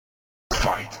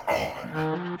Fight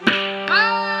on.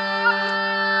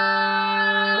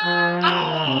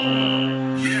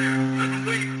 Yeah, I've been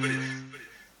waiting for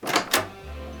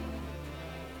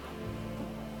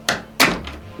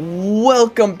this.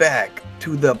 Welcome back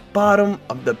to the Bottom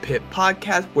of the Pit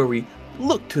podcast, where we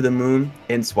look to the moon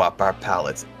and swap our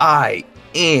palettes. I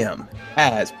am,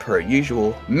 as per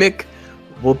usual, Mick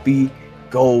Whoopi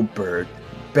Goldberg,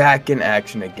 back in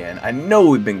action again. I know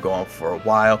we've been gone for a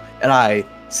while, and I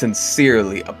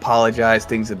sincerely apologize.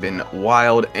 Things have been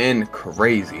wild and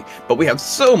crazy, but we have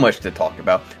so much to talk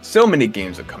about. So many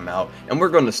games have come out, and we're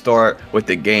going to start with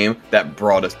the game that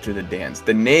brought us to the dance.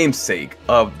 The namesake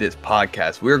of this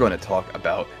podcast, we're going to talk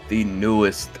about the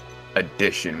newest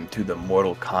addition to the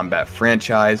Mortal Kombat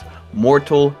franchise,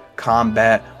 Mortal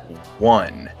Kombat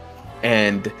 1.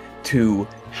 And to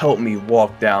help me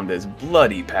walk down this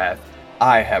bloody path,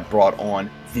 I have brought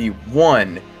on the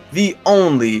one, the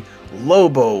only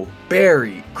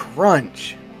Loboberry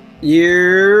Crunch.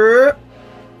 Yeah.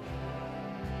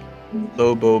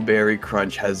 Loboberry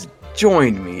Crunch has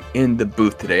joined me in the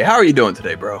booth today. How are you doing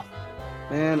today, bro?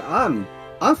 Man, I'm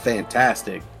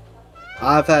fantastic.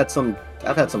 I've had some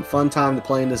fun time to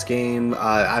playing this game.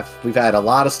 We've had a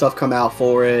lot of stuff come out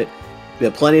for it. We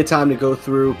had plenty of time to go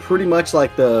through pretty much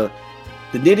like the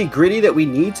nitty gritty that we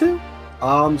need to.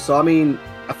 So I mean,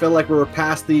 I feel like we're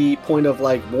past the point of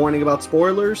like warning about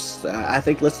spoilers. I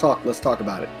think let's talk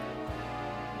about it.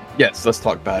 Yes, let's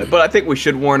talk about it. But I think we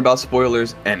should warn about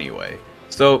spoilers anyway.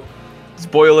 So,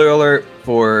 spoiler alert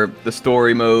for the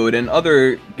story mode and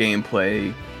other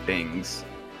gameplay things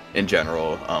in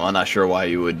general. I'm not sure why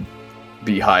you would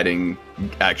be hiding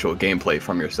actual gameplay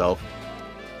from yourself.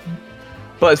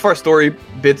 But as far as story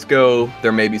bits go,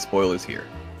 there may be spoilers here.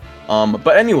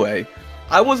 But anyway,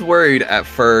 I was worried at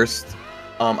first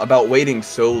about waiting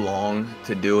so long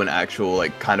to do an actual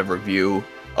like kind of review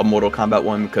of Mortal Kombat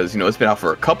 1 because, you know, it's been out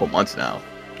for a couple months now.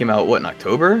 Came out, what, in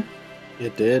October?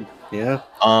 It did, yeah.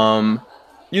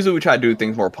 Usually we try to do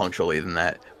things more punctually than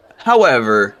that.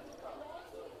 However,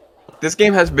 this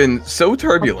game has been so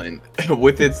turbulent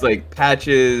with its like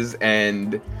patches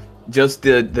and just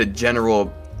the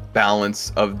general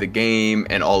balance of the game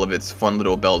and all of its fun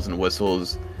little bells and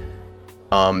whistles,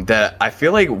 that I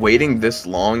feel like waiting this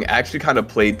long actually kind of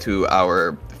played to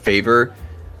our favor,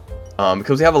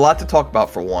 because we have a lot to talk about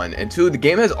for one, and two, the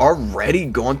game has already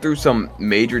gone through some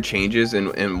major changes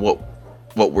in what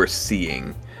we're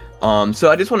seeing.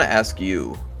 So I just want to ask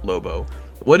you, Lobo,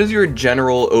 what is your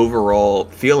general overall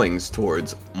feelings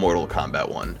towards Mortal Kombat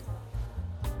 1?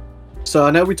 So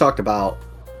I know we talked about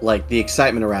like the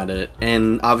excitement around it,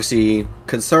 and obviously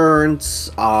concerns,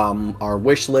 our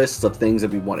wish lists of things that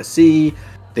we want to see,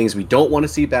 things we don't want to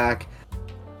see back.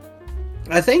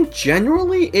 I think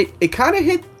generally it kind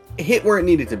of hit where it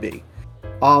needed to be.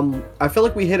 I feel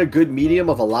like we hit a good medium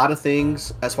of a lot of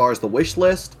things as far as the wish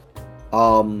list.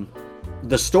 The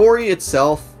story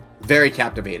itself, very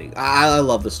captivating. I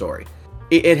love the story.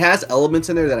 It has elements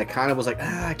in there that I kind of was like,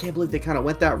 I can't believe they kind of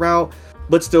went that route,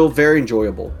 but still very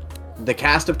enjoyable. The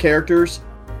cast of characters,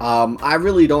 I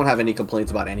really don't have any complaints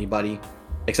about anybody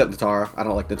except Natara. I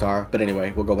don't like Natara, but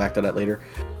anyway, we'll go back to that later.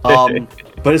 But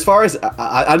as far as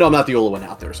I know, I'm not the only one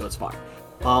out there, so it's fine.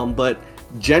 But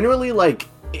generally, like,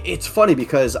 it's funny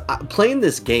because playing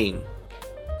this game,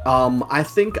 I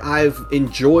think I've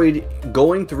enjoyed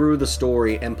going through the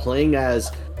story and playing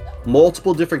as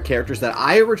multiple different characters that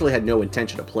I originally had no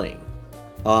intention of playing.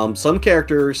 Some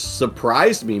characters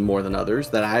surprised me more than others,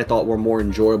 that I thought were more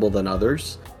enjoyable than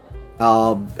others.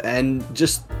 And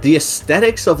just the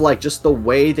aesthetics of like just the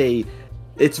way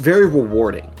it's very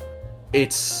rewarding.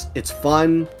 It's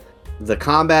fun. The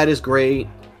combat is great.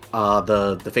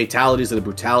 The fatalities and the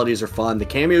brutalities are fun. The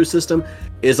cameo system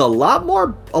is a lot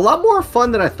more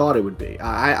fun than I thought it would be.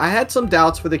 I had some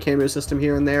doubts for the cameo system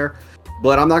here and there,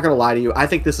 but I'm not gonna lie to you. I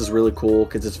think this is really cool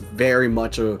because it's very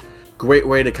much a great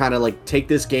way to kind of like take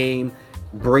this game,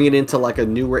 bring it into like a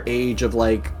newer age of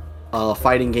like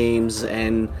fighting games,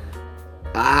 and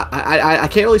I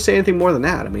can't really say anything more than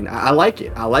that. I mean, I like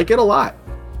it. I like it a lot.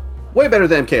 Way better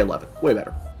than MK11. Way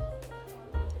better.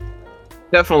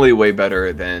 Definitely way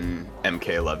better than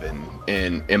MK11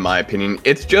 in my opinion.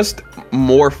 It's just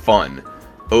more fun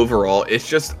overall. It's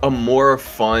just a more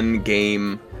fun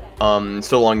game,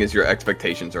 so long as your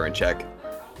expectations are in check.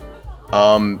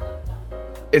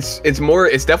 It's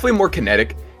definitely more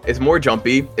kinetic. It's more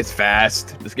jumpy. It's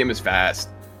fast. This game is fast.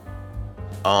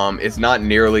 It's not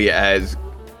nearly as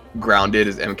grounded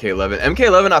as MK11.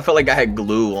 MK11, I felt like I had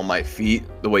glue on my feet.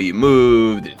 The way you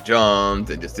moved and jumped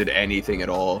and just did anything at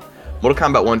all. Mortal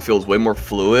Kombat 1 feels way more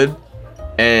fluid,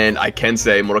 and I can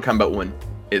say Mortal Kombat 1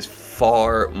 is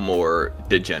far more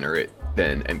degenerate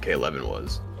than MK11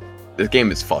 was. This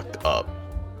game is fucked up.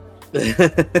 Mortal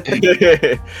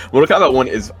Kombat 1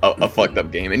 is a fucked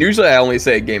up game, and usually I only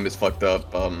say a game is fucked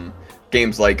up.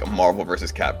 Games like Marvel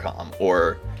vs. Capcom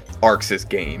or Arxis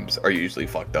games are usually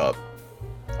fucked up.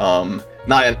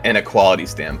 Not in a quality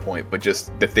standpoint, but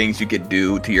just the things you could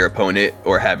do to your opponent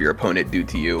or have your opponent do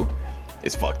to you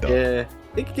is fucked up. Yeah,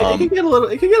 it can get a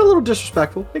little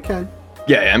disrespectful. It can.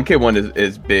 Yeah, MK1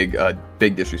 is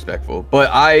big disrespectful, but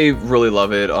I really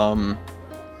love it.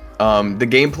 The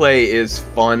gameplay is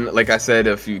fun. Like I said,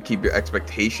 if you keep your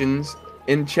expectations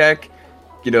in check,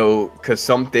 because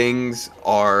some things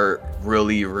are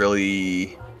really,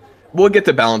 really. We'll get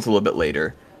to balance a little bit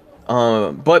later.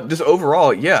 But just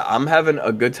overall, yeah, I'm having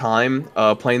a good time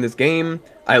playing this game.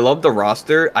 I love the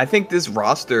roster. I think this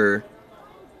roster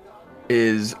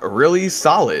is really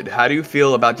solid. How do you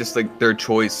feel about just like their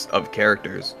choice of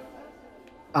characters?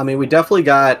 I mean, we definitely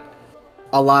got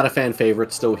a lot of fan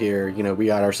favorites still here. We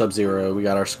got our Sub-Zero, we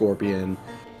got our Scorpion.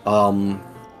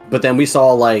 But then we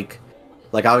saw like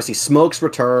obviously Smoke's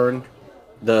return,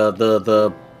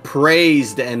 the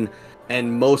praised and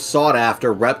most sought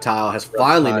after Reptile has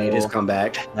finally made his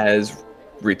comeback. Has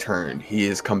returned. He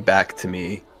has come back to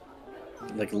me.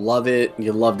 Like, love it.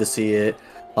 You love to see it.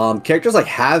 Characters like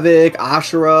Havoc,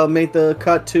 Ashura made the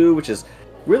cut too, which is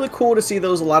really cool to see a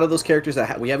lot of those characters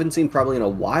that we haven't seen probably in a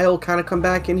while kind of come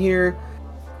back in here.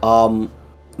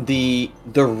 The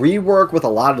rework with a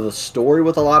lot of the story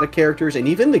with a lot of characters, and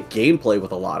even the gameplay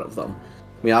with a lot of them.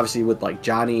 I mean, obviously with like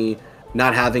Johnny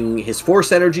not having his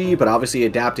force energy, but obviously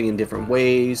adapting in different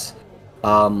ways.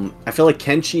 I feel like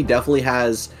Kenshi definitely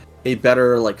has a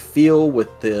better like feel with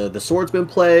the swordsman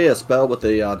play, a spell with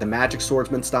the magic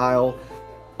swordsman style.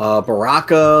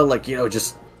 Baraka,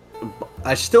 just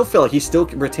I still feel like he still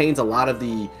retains a lot of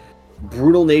the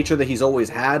brutal nature that he's always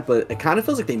had, but it kind of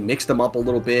feels like they mixed him up a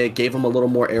little bit, gave him a little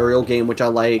more aerial game, which I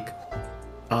like.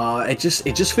 It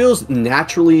just feels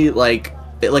naturally like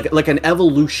an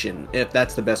evolution, if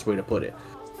that's the best way to put it.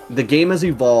 The game has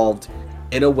evolved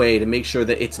in a way to make sure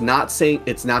that it's not saying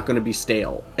it's not going to be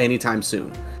stale anytime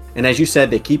soon. And as you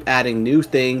said, they keep adding new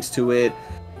things to it,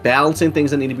 balancing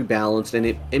things that need to be balanced, and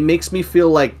it makes me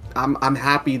feel like I'm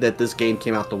happy that this game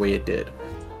came out the way it did.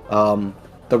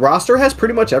 The roster has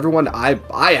pretty much everyone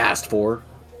I asked for.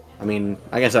 I mean,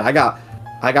 like I said, I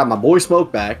got my boy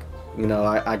Smoke back.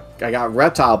 I got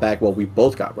Reptile back. Well, we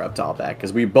both got Reptile back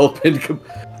because we've both been.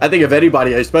 I think if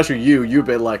anybody, especially you've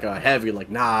been like a heavy, like,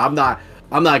 nah, I'm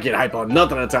not getting hype on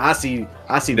nothing until I see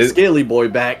the Scaly boy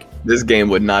back. This game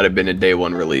would not have been a day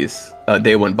one release,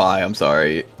 day one buy. I'm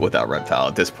sorry, without Reptile.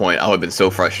 At this point, I would have been so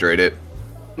frustrated.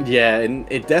 Yeah, and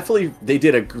it definitely they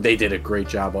did a great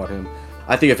job on him.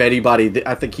 I think if anybody,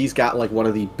 I think he's got like one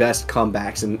of the best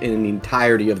comebacks in the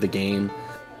entirety of the game.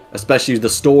 Especially the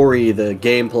story, the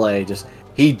gameplay,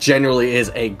 he generally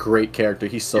is a great character.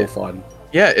 He's so fun.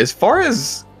 Yeah, as far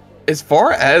as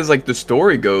like the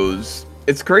story goes,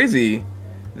 it's crazy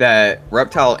that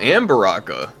Reptile and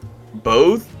Baraka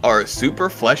both are super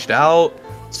fleshed out,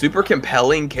 super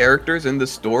compelling characters in the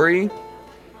story.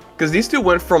 Because these two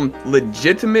went from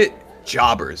legitimate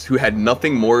jobbers who had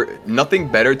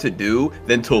nothing better to do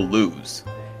than to lose.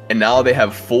 And now they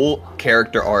have full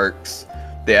character arcs.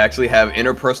 They actually have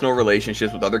interpersonal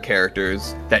relationships with other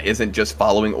characters that isn't just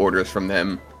following orders from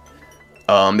them.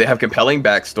 They have compelling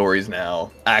backstories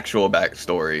now, actual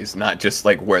backstories, not just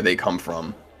like where they come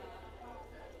from.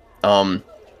 And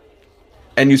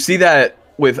you see that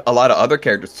with a lot of other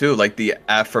characters too, like the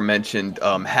aforementioned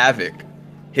Havoc.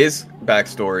 His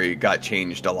backstory got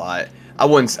changed a lot. I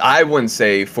wouldn't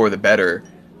say for the better.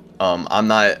 I'm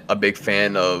not a big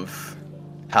fan of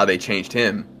how they changed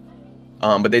him.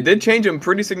 But they did change him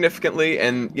pretty significantly,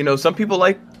 and some people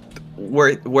like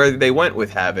where they went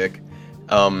with Havoc.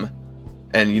 And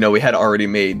we had already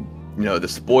made the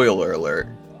spoiler alert.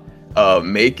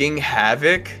 Making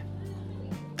Havoc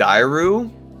Dairu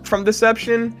from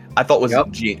Deception, I thought was I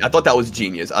thought that was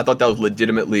genius. I thought that was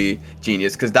legitimately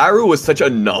genius because Dairu was such a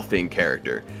nothing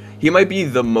character. He might be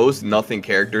the most nothing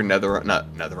character Mortal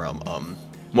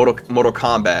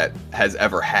Kombat has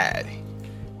ever had.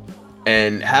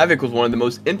 And Havoc was one of the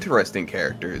most interesting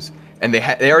characters, and they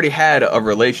already had a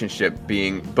relationship,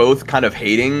 being both kind of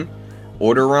hating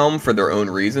Order Realm for their own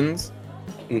reasons,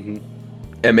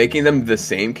 and making them the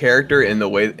same character in the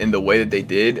way that they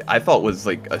did. I thought was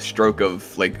like a stroke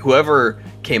of like whoever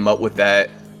came up with that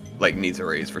like needs a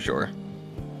raise for sure.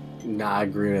 Nah, I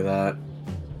agree with that.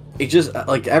 It just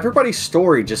like everybody's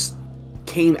story just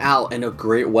came out in a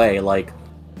great way. Like,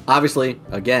 obviously,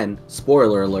 again,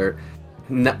 spoiler alert.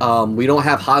 We don't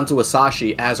have Hanzo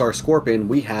Asashi as our Scorpion.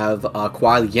 We have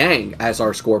Kuai Yang as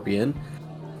our Scorpion,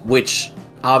 which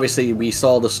obviously we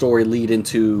saw the story lead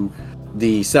into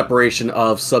the separation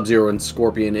of Sub-Zero and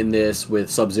Scorpion in this, with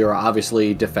Sub-Zero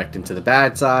obviously defecting to the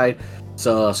bad side.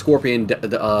 So Scorpion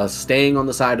staying on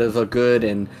the side of the good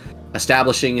and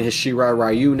establishing his Shirai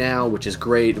Ryu now, which is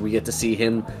great. We get to see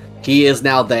him. He is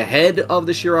now the head of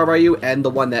the Shirai Ryu and the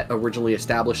one that originally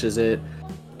establishes it.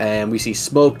 And we see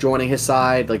Smoke joining his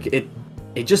side. Like, it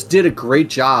just did a great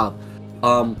job.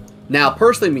 Now,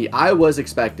 personally, me, I was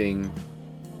expecting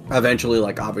eventually,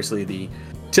 like, obviously the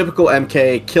typical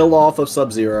MK kill off of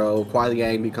Sub-Zero. Kuai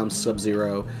Yang becomes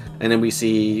Sub-Zero. And then we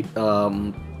see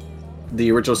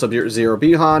the original Sub-Zero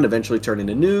Bihan eventually turn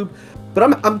into Noob.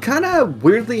 But I'm kind of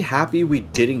weirdly happy we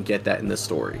didn't get that in this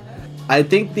story. I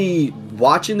think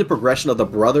watching the progression of the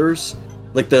brothers,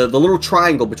 like the little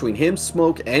triangle between him,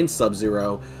 Smoke, and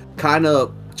Sub-Zero, kind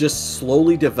of just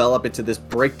slowly develop into this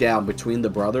breakdown between the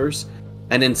brothers,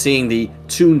 and then seeing the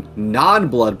two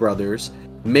non-blood brothers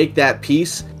make that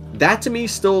peace, that to me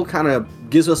still kind of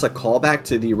gives us a callback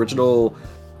to the original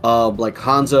like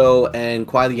Hanzo and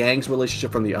Kuai Yang's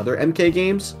relationship from the other MK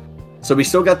games. So we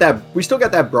still got that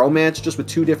bromance, just with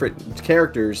two different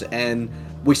characters, and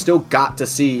we still got to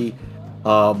see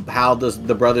how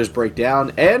the brothers break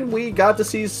down, and we got to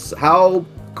see how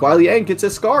Kuai Yang gets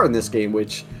his scar in this game,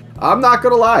 which I'm not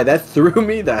gonna lie, that threw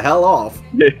me the hell off.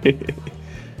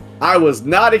 I was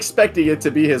not expecting it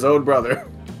to be his own brother.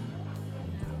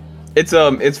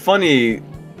 It's funny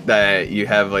that you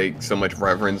have like so much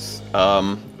reverence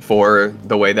for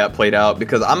the way that played out,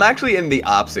 because I'm actually in the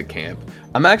opposite camp.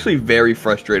 I'm actually very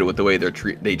frustrated with the way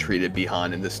they treated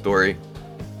Bihan in this story.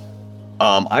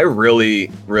 I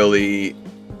really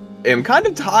am kind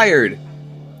of tired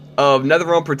of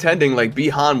NetherRealm pretending like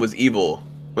Bihan was evil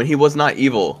when he was not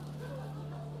evil.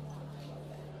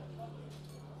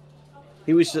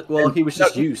 He was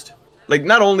just used. Like,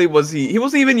 not only was he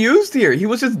wasn't even used here. He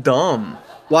was just dumb.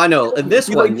 Well, I know in this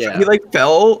one, yeah, he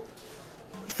fell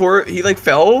for these,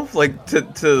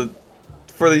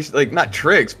 like, not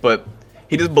tricks, but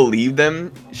he just believed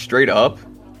them straight up.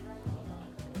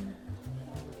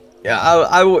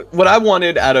 Yeah, what I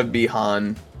wanted out of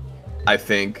Bihan, I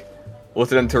think, was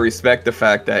them to respect the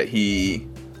fact that he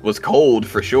was cold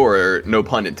for sure, no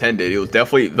pun intended. He was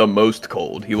definitely the most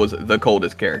cold. He was the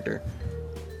coldest character.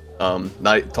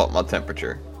 Not talking about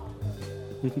temperature.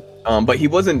 But he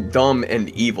wasn't dumb and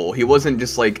evil. He wasn't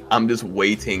just like, I'm just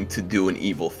waiting to do an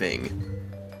evil thing.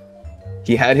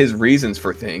 He had his reasons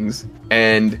for things,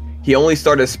 and he only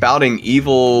started spouting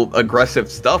evil,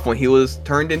 aggressive stuff when he was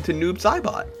turned into Noob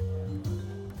Saibot.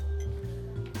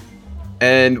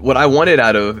 And what I wanted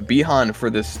out of Bihan for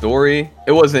this story,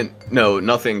 it wasn't,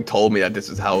 nothing told me that this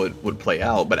is how it would play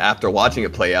out, but after watching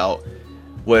it play out,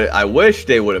 what I wish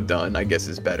they would have done, I guess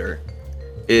is better,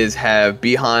 is have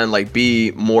Bihan like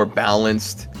be more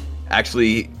balanced,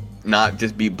 actually not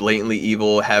just be blatantly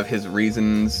evil, have his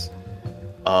reasons,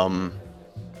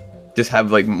 just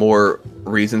have like more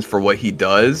reasons for what he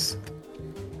does,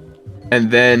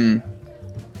 and then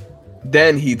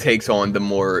he takes on the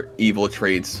more evil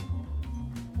traits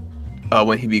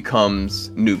when he becomes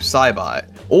Noob Saibot,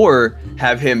 or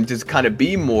have him just kind of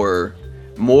be more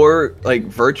like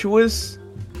virtuous,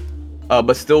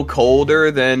 but still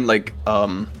colder than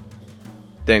Kuai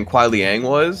Yang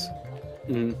was.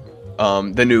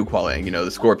 Mm-hmm. The new Kuai Yang,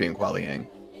 the Scorpion Kuai Yang.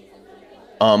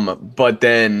 But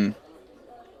then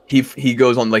he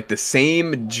goes on like the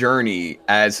same journey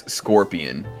as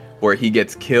Scorpion, where he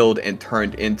gets killed and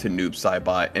turned into Noob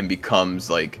Saibot and becomes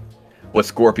like what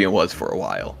Scorpion was for a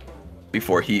while,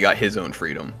 before he got his own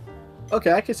freedom.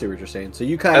 Okay, I can see what you're saying. So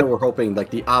you kind of were hoping like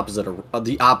the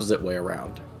opposite way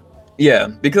around. Yeah,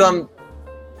 because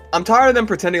I'm tired of them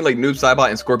pretending like Noob Saibot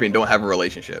and Scorpion don't have a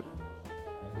relationship.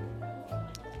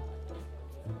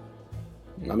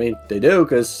 I mean, they do,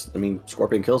 because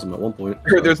Scorpion kills him at one point.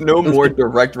 There's no more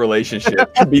direct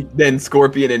relationship than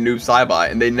Scorpion and Noob Saibot,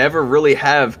 and they never really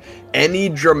have any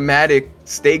dramatic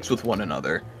stakes with one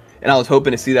another. And I was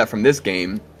hoping to see that from this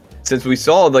game, since we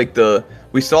saw the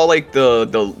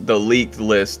leaked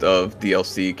list of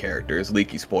DLC characters,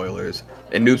 leaky spoilers,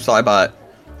 and Noob Saibot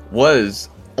was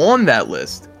on that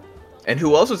list. And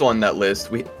who else is on that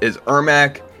list is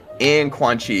Ermac and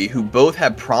Quan Chi, who both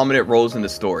have prominent roles in the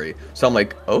story. So I'm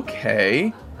like,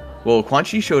 okay, well, Quan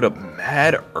Chi showed up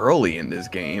mad early in this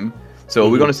game. So are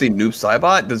we going to see Noob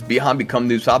Saibot? Does Bihan become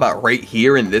Noob Saibot right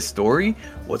here in this story?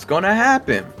 What's going to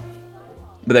happen?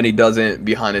 But then he doesn't.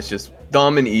 Bihan is just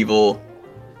dumb and evil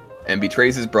and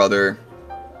betrays his brother.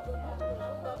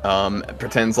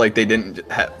 Pretends like they didn't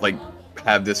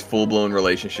have this full-blown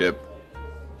relationship.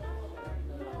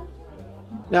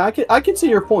 Yeah, I can see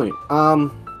your point.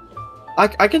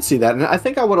 I can see that, and I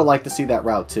think I would have liked to see that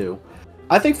route too.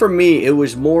 I think for me, it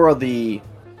was more of the,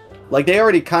 like, they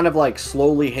already kind of like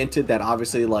slowly hinted that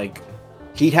obviously like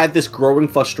he had this growing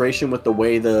frustration with the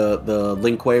way the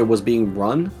Linkway was being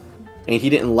run, and he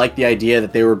didn't like the idea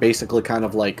that they were basically kind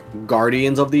of like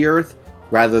guardians of the earth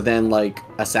rather than like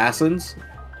assassins.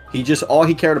 He just, all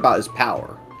he cared about is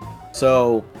power.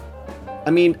 So I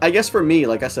mean, I guess for me,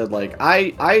 like I said, like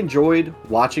I enjoyed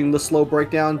watching the slow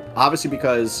breakdown, obviously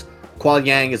because Kuai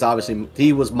Yang is obviously,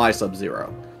 he was my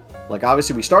Sub-Zero. Like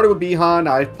obviously we started with Bihan.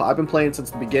 I've been playing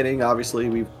since the beginning. Obviously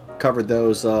we've covered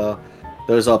those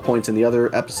points in the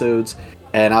other episodes,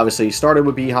 and obviously started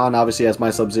with Bihan obviously as my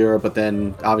Sub-Zero, but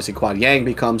then obviously Kuai Yang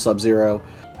becomes Sub-Zero,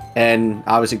 and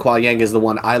obviously Kuai Yang is the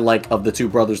one I like of the two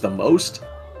brothers the most.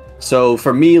 So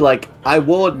for me, like I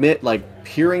will admit, like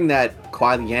hearing that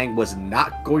Kuai Yang was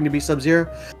not going to be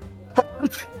Sub-Zero,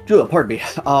 pardon me,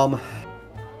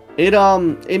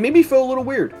 it made me feel a little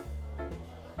weird.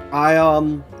 I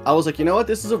was like, you know what,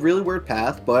 this is a really weird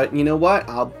path, but you know what,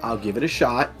 I'll give it a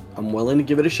shot. I'm willing to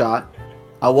give it a shot.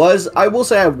 I will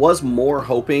say I was more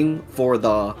hoping for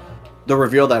the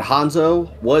reveal that Hanzo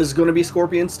was going to be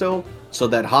Scorpion still, so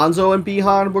that Hanzo and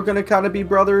Bihan were going to kind of be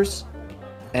brothers,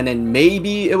 and then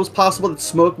maybe it was possible that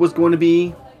Smoke was going to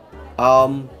be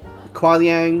Kuai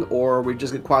Liang, or we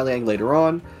just get Kuai Liang later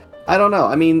on. I don't know.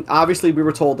 I mean, obviously we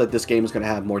were told that this game is going to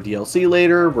have more DLC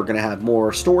later. We're going to have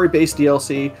more story-based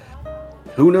DLC.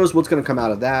 Who knows what's going to come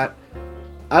out of that.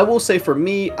 I will say for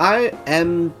me, I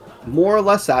am more or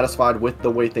less satisfied with the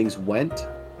way things went.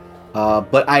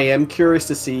 But I am curious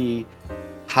to see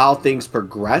how things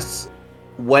progress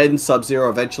when Sub-Zero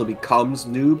eventually becomes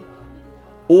Noob.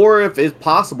 Or if it's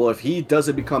possible, if he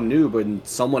doesn't become Noob and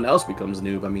someone else becomes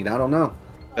Noob. I mean, I don't know.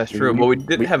 That's true, but we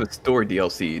didn't have a story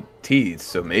DLC tease,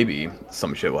 so maybe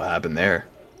some shit will happen there.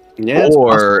 Yeah,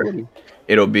 or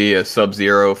it'll be a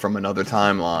Sub-Zero from another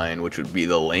timeline, which would be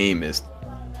the lamest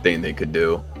thing they could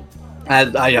do.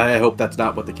 I hope that's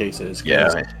not what the case is.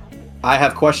 Yeah. I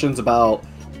have questions about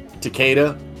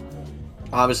Takeda.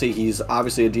 Obviously, he's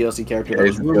obviously a DLC character. Yeah,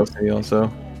 he's a DLC also.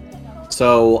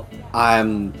 So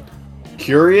I'm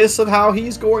curious of how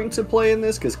he's going to play in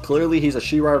this, because clearly he's a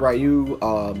Shirai Ryu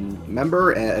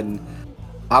member, and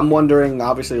I'm wondering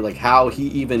obviously like how he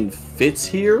even fits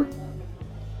here.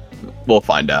 We'll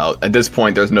find out. At this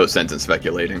point, there's no sense in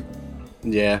speculating.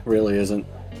 Yeah, really isn't.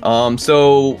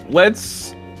 So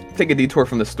let's take a detour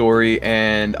from the story,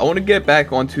 and I want to get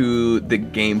back onto the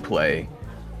gameplay.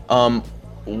 Hold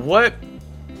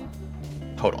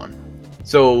on.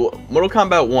 So, Mortal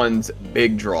Kombat 1's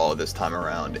big draw this time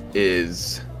around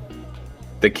is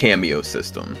the cameo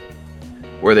system,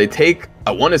 where they take,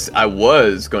 I was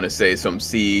gonna say some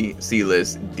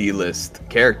C-list, D-list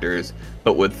characters,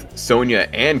 but with Sonya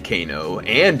and Kano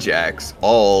and Jax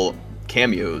all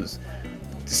cameos.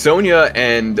 Sonya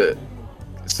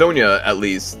at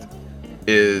least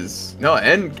is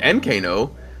and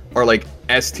Kano are like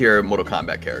S tier Mortal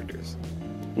Kombat characters.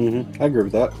 I agree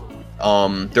with that.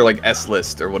 They're like S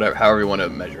list or whatever, however you want to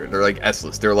measure it. They're like S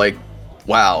list. They're like,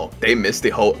 wow, they missed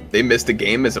the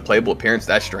game as a playable appearance.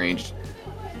 That's strange.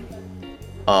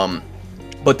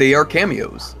 But they are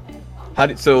cameos.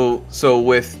 So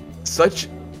with such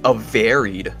a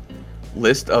varied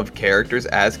list of characters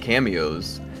as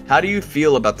cameos, how do you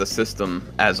feel about the system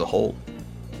as a whole?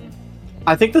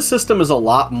 I think the system is a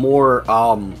lot more,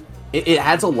 it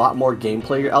adds a lot more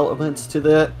gameplay elements to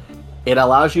that. It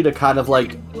allows you to kind of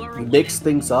like mix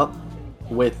things up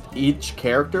with each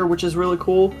character, which is really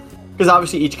cool. Because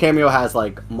obviously each cameo has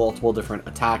like multiple different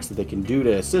attacks that they can do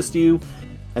to assist you.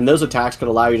 And those attacks could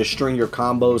allow you to string your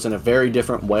combos in a very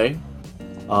different way.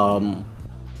 So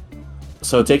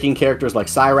taking characters like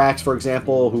Cyrax, for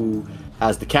example, who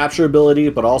has the capture ability,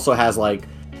 but also has like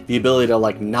the ability to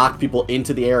like knock people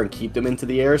into the air and keep them into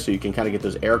the air, so you can kind of get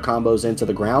those air combos into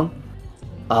the ground.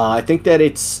 I think that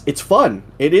it's fun.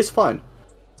 It is fun.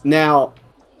 Now,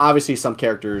 obviously, some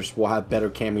characters will have better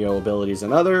cameo abilities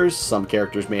than others. Some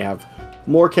characters may have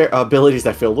more abilities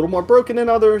that feel a little more broken than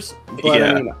others. But yeah.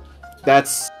 I mean,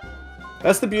 that's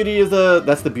the beauty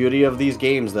of these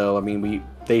games, though. I mean,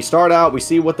 they start out, we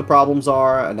see what the problems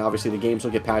are, and obviously the games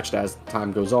will get patched as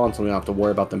time goes on, so we don't have to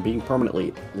worry about them being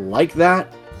permanently like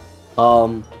that.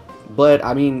 But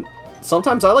I mean,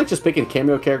 sometimes I like just picking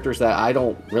cameo characters that I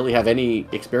don't really have any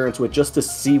experience with, just to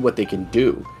see what they can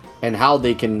do and how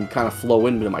they can kind of flow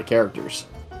into my characters.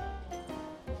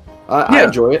 I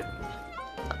enjoy it.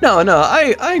 No,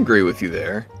 I agree with you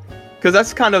there, because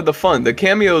that's kind of the fun. The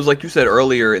cameos, like you said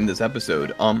earlier in this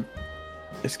episode,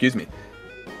 excuse me,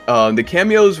 the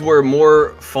cameos were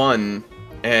more fun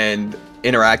and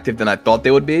interactive than I thought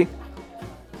they would be.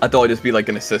 I thought it'd just be like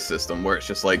an assist system where it's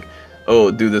just like,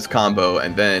 oh, do this combo,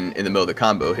 and then in the middle of the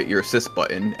combo, hit your assist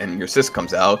button, and your assist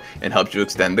comes out and helps you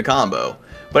extend the combo.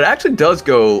 But it actually does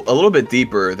go a little bit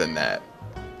deeper than that.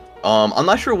 I'm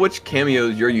not sure which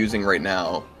cameos you're using right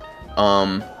now,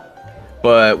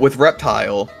 but with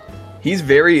Reptile, he's a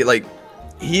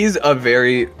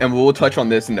very, and we'll touch on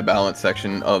this in the balance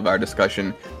section of our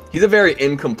discussion. He's a very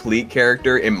incomplete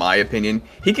character, in my opinion.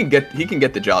 He can get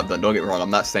the job done. Don't get me wrong. I'm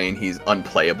not saying he's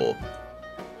unplayable,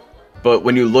 but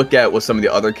when you look at what some of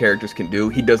the other characters can do,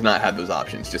 he does not have those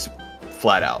options, just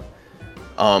flat out.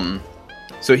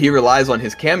 So he relies on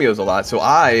his cameos a lot. So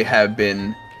I have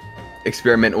been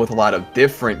experimenting with a lot of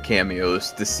different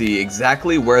cameos to see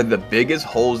exactly where the biggest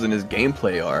holes in his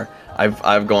gameplay are.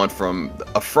 I've gone from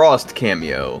a Frost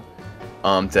cameo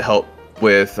to help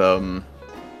with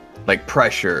like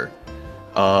pressure.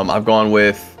 I've gone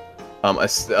with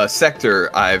a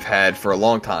Sector I've had for a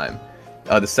long time.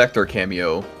 The Sector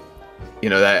cameo,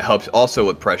 that helps also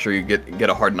with pressure. You get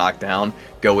a hard knockdown,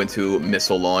 go into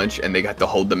missile launch, and they got to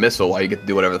hold the missile while you get to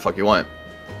do whatever the fuck you want.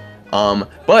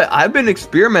 But I've been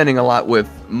experimenting a lot with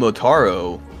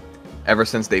Motaro ever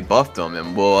since they buffed him,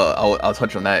 and I'll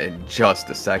touch on that in just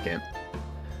a second.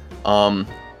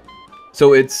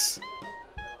 So it's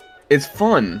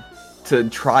fun to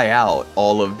try out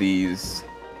all of these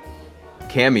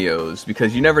cameos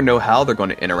because you never know how they're going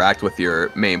to interact with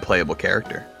your main playable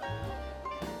character.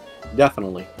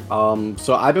 Definitely.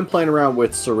 So I've been playing around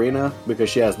with Serena because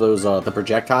she has those the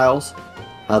projectiles.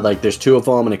 Like there's two of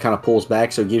them, and it kind of pulls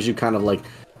back, so it gives you kind of like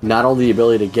not only the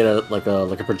ability to get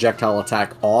a projectile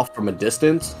attack off from a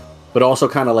distance, but also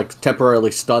kind of like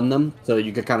temporarily stun them so that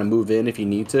you can kind of move in if you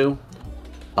need to.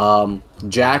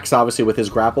 Jax, obviously with his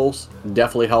grapples,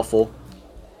 definitely helpful.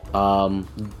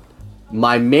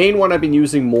 My main one I've been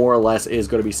using more or less is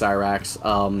going to be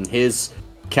Cyrax. His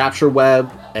capture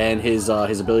web and his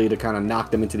ability to kind of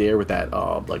knock them into the air with that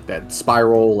like that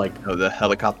spiral, the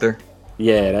helicopter.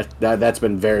 Yeah, that's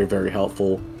been very, very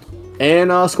helpful.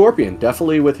 And Scorpion,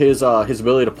 definitely with his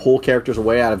ability to pull characters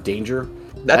away out of danger.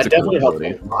 That's that definitely helped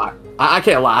me a lot. I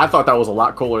can't lie, I thought that was a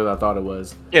lot cooler than I thought it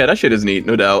was. Yeah, that shit is neat,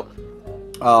 no doubt.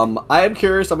 I am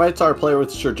curious. I might start playing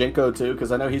with Shurjenko too,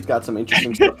 because I know he's got some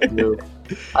interesting stuff to do.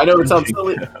 I know it sounds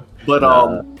silly, but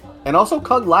and also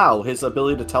Kung Lao, his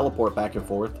ability to teleport back and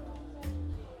forth.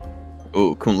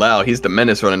 Ooh, Kung Lao, he's the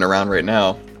menace running around right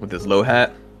now with his low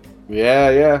hat.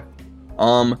 Yeah.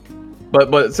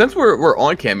 But since we're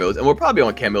on cameos, and we'll probably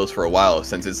on cameos for a while,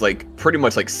 since it's like pretty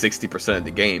much like 60% of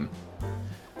the game.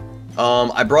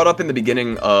 I brought up in the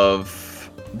beginning of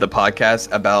the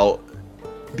podcast about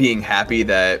being happy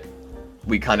that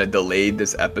we kind of delayed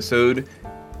this episode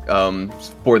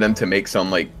for them to make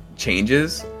some like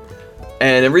changes.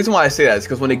 And the reason why I say that is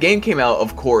because when the game came out,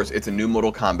 of course, it's a new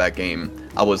Mortal Kombat game.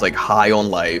 I was like high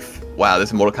on life. Wow, this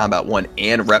is Mortal Kombat 1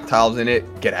 and Reptiles in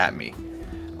it. Get at me.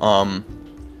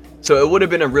 So it would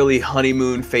have been a really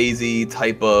honeymoon phasey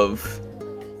type of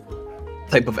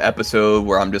episode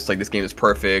where I'm just like, this game is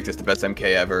perfect. It's the best MK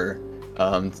ever.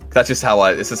 That's just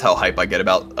this is how hype I get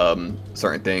about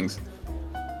certain things.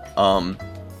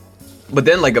 But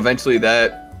then like eventually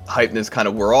that hypeness kind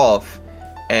of wore off,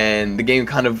 and the game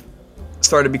kind of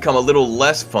started to become a little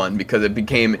less fun because it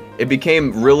became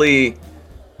really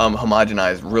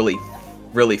homogenized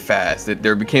really fast.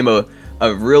 There became a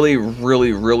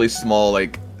really small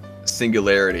like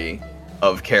singularity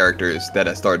of characters that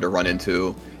I started to run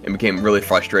into. It became really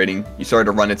frustrating. You started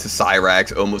to run into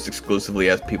Cyrax almost exclusively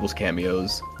as people's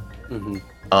cameos. Mm-hmm.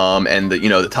 And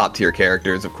the top tier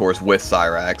characters, of course, with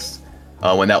Cyrax,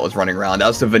 when that was running around. That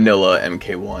was the vanilla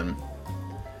MK1.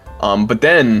 But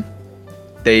then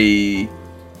they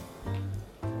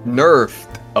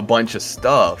nerfed a bunch of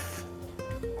stuff,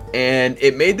 and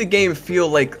it made the game feel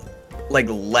like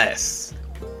less,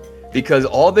 because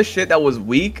all the shit that was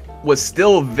weak was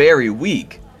still very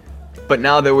weak, but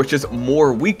now there was just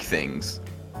more weak things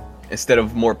instead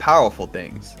of more powerful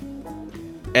things.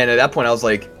 And at that point I was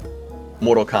like,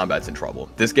 Mortal Kombat's in trouble.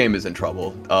 This game is in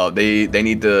trouble. They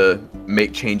need to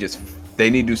make changes. They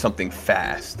need to do something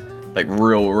fast, like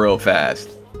real fast.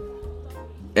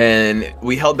 And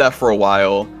we held that for a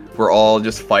while. We're all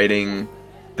just fighting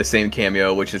the same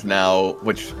cameo, which was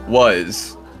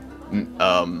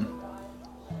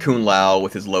Kun Lao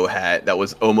with his low hat. That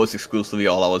was almost exclusively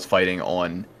all I was fighting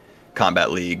on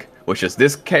Combat League, which is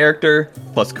this character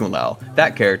plus Kun Lao,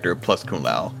 that character plus Kun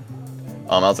Lao.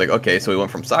 I was like, okay, so we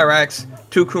went from Cyrax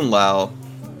to Kun Lao.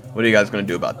 What are you guys gonna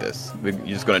do about this? You're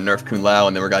just gonna nerf Kun Lao,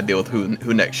 and then we're gonna deal with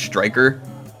who next? Striker?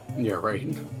 Yeah,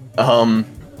 right.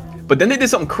 But then they did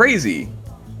something crazy,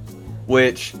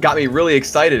 which got me really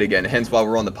excited again, hence why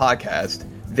we're on the podcast.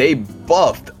 They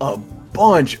buffed a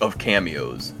bunch of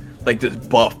cameos. Like, just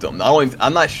buffed them.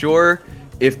 I'm not sure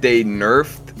if they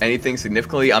nerfed anything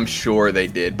significantly. I'm sure they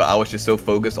did, but I was just so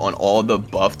focused on all the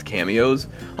buffed cameos.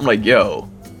 I'm like, yo,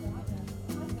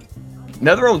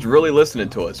 NetherRealm's really listening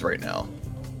to us right now.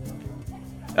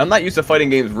 I'm not used to fighting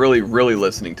games really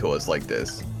listening to us like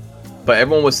this. But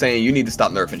everyone was saying, you need to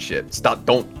stop nerfing shit.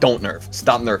 Don't nerf.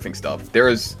 Stop nerfing stuff. There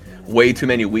is way too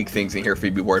many weak things in here for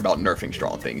you to be worried about nerfing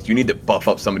strong things. You need to buff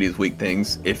up some of these weak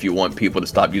things if you want people to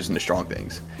stop using the strong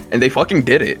things. And they fucking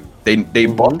did it. They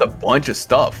buffed a bunch of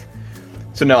stuff.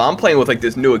 So now I'm playing with like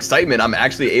this new excitement. I'm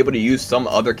actually able to use some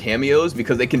other cameos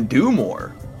because they can do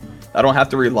more. I don't have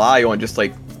to rely on just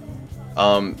like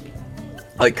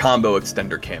combo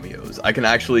extender cameos. I can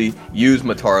actually use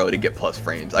Mataro to get plus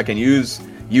frames. I can use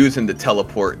him to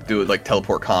teleport, do like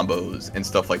teleport combos and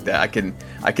stuff like that.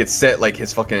 I could set like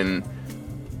his fucking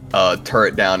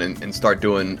turret down and start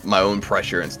doing my own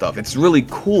pressure and stuff. It's really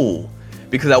cool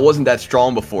because I wasn't that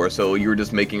strong before, so you were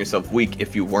just making yourself weak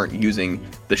if you weren't using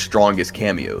the strongest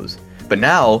cameos. But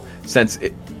now, since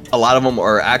a lot of them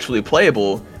are actually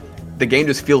playable, the game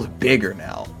just feels bigger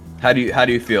now. How do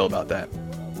you feel about that?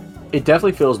 It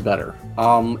definitely feels better.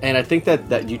 And I think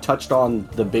that you touched on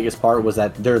the biggest part was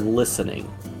that they're listening.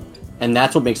 And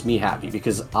that's what makes me happy,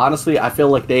 because honestly, I feel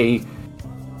like they,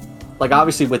 like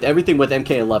obviously with everything with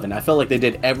MK11, I felt like they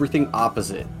did everything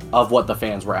opposite of what the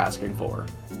fans were asking for.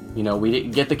 You know, we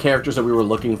didn't get the characters that we were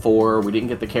looking for. We didn't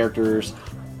get the characters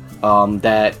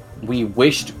that we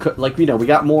wished could, like, you know, we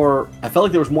got more, I felt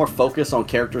like there was more focus on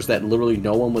characters that literally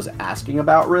no one was asking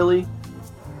about, really.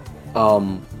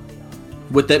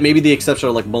 With that, maybe the exception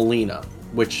of like Melina,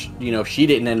 which, you know, she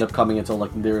didn't end up coming until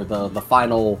like the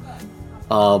final,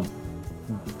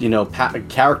 you know,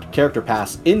 character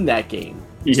pass in that game.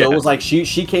 Yeah. So it was like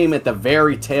she came at the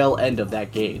very tail end of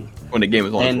that game when the game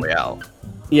was on its way out.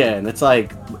 Yeah, and it's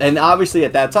like, and obviously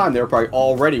at that time they were probably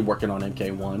already working on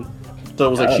MK1, so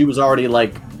it was like she was already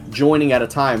like joining at a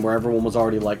time where everyone was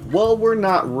already like, well, we're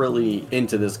not really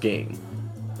into this game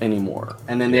anymore.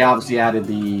 And then they obviously added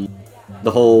the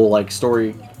whole like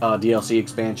story DLC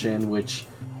expansion, which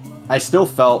I still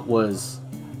felt was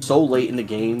so late in the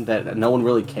game that no one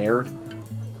really cared.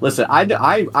 Listen,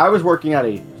 I was working at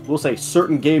a, we'll say,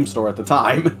 certain game store at the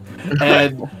time,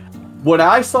 and when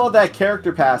I saw that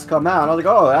character pass come out, I was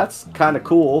like, oh, that's kind of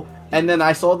cool. And then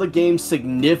I saw the game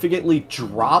significantly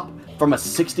drop from a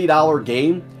 $60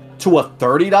 game to a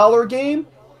 $30 game,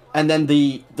 and then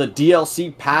the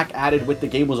DLC pack added with the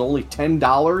game was only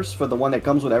 $10 for the one that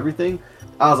comes with everything.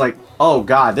 I was like, oh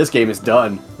god, this game is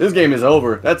done. This game is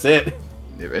over. That's it.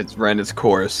 It's ran its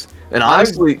course. And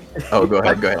honestly, oh, go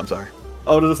ahead. I'm sorry.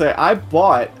 I was gonna say, I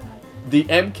bought the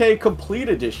MK Complete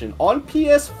Edition on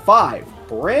PS5,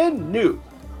 brand new,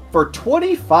 for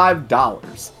 $25.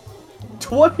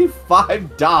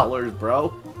 $25, bro.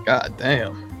 God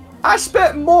damn. I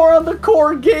spent more on the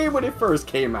core game when it first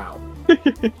came out.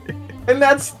 And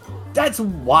that's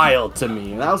wild to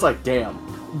me. And I was like, damn.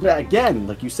 But again,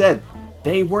 like you said,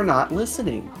 they were not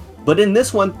listening. But in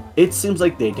this one, it seems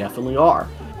like they definitely are.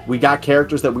 We got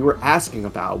characters that we were asking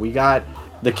about. We got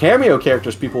the cameo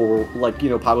characters people were, like, you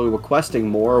know, probably requesting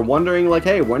more, wondering, like,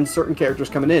 hey, when's certain characters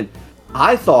coming in?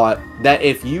 I thought that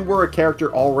if you were a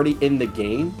character already in the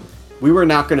game, we were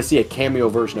not going to see a cameo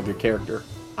version of your character.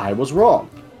 I was wrong.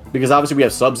 Because obviously we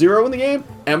have Sub-Zero in the game,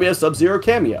 and we have Sub-Zero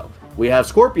cameo. We have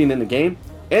Scorpion in the game,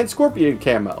 and Scorpion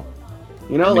camo.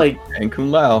 You know, And Kung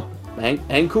Lao.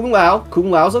 And Kung Lao. Kung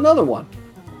Lao's another one.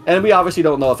 And we obviously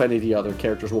don't know if any of the other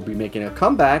characters will be making a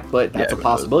comeback, but that's a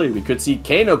possibility. We could see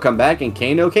Kano come back and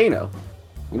Kano.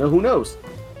 You know, who knows?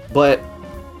 But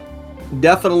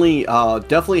definitely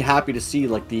happy to see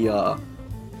like the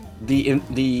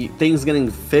things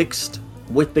getting fixed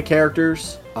with the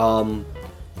characters.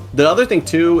 The other thing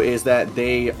too is that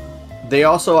they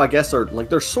also, I guess, are like,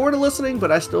 they're sort of listening,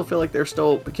 but I still feel like they're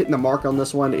still hitting the mark on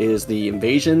this one. Is the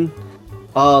invasion,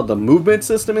 the movement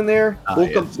system in there.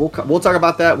 We'll talk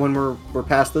about that when we're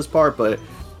past this part. But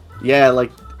yeah,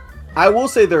 like, I will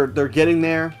say they're getting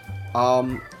there.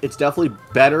 It's definitely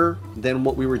better than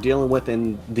what we were dealing with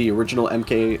in the original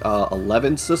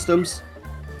MK11 systems.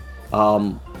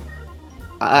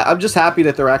 I'm just happy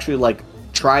that they're actually like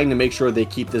trying to make sure they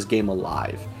keep this game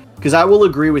alive. Because I will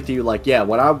agree with you, like, yeah,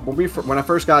 when I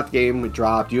first got the game, we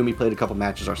dropped, you and me played a couple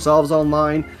matches ourselves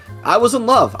online, I was in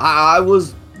love. I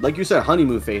was, like you said,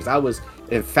 honeymoon phase. I was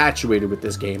infatuated with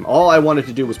this game. All I wanted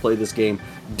to do was play this game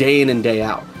day in and day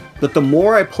out. But the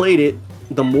more I played it,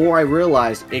 the more I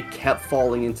realized it kept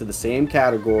falling into the same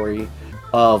category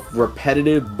of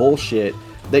repetitive bullshit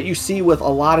that you see with a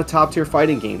lot of top tier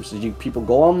fighting games. People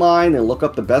go online and look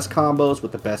up the best combos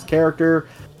with the best character.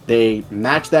 They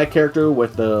match that character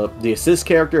with the assist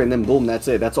character, and then boom, that's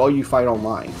it. That's all you fight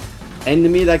online. And to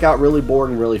me, that got really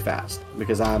boring really fast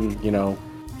because I'm,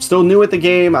 still new at the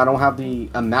game. I don't have the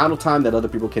amount of time that other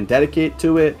people can dedicate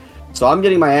to it. So I'm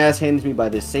getting my ass handed to me by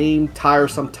the same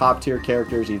tiresome top tier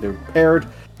characters, either paired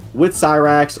with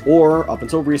Cyrax or, up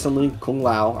until recently, Kung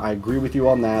Lao. I agree with you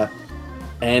on that.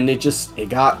 And it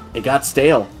got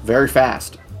stale very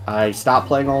fast. I stopped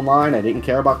playing online. I didn't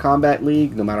care about Combat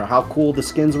League. No matter how cool the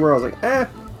skins were, I was like,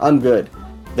 I'm good.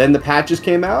 Then the patches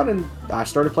came out, and I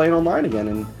started playing online again,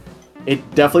 and it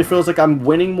definitely feels like I'm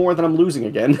winning more than I'm losing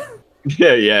again.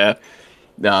 Yeah.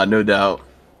 Nah, no doubt.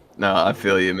 No, I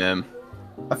feel you, man.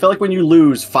 I feel like when you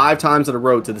lose 5 times in a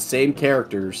row to the same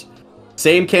characters,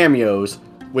 same cameos,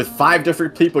 with 5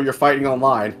 different people you're fighting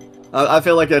online, I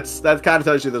feel like that kind of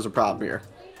tells you there's a problem here.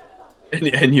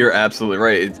 And you're absolutely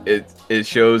right. It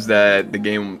shows that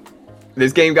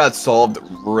this game got solved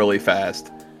really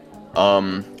fast.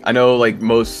 I know like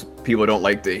most people don't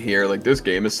like to hear like this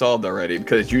game is solved already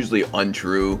because it's usually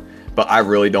untrue, but I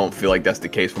really don't feel like that's the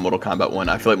case for Mortal Kombat 1.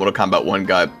 I feel like Mortal Kombat 1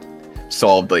 got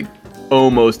solved like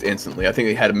almost instantly. I think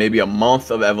they had maybe a month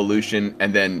of evolution,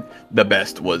 and then the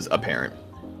best was apparent.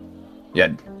 Yeah,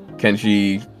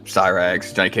 Kenshi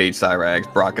Cyrax, Johnny Cage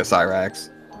Cyrax, Baraka Cyrax.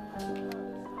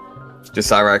 Just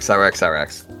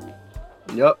Cyrax.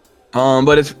 Yep.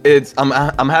 But it's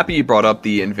I'm happy you brought up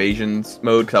the invasions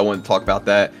mode because I want to talk about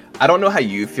that. I don't know how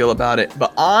you feel about it,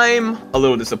 but I'm a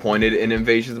little disappointed in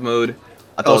invasions mode.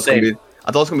 I thought it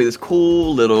was gonna be this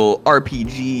cool little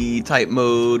RPG type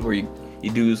mode where you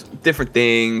do different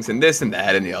things and this and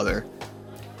that and the other.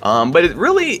 But it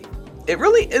really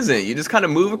isn't. You just kind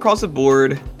of move across the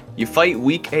board. You fight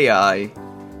weak AI.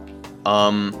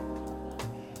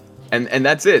 And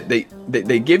that's it.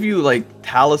 They give you like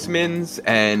talismans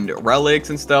and relics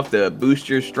and stuff to boost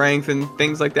your strength and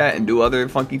things like that and do other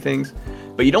funky things.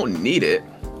 But you don't need it.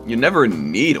 You never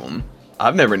need them.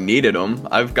 I've never needed them.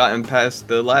 I've gotten past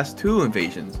the last 2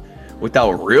 invasions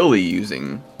without really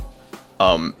using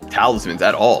talismans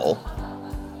at all.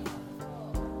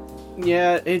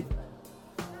 Yeah,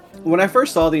 when I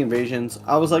first saw the invasions,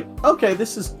 I was like, okay,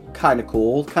 this is kind of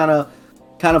cool, kind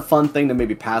of fun thing to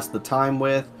maybe pass the time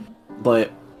with.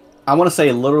 But I want to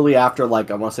say literally after the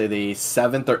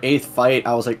 7th or 8th fight,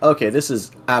 I was like, okay, this is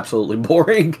absolutely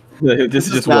boring. This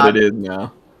is just what it is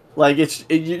now. Like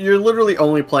you're literally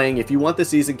only playing if you want the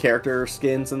season character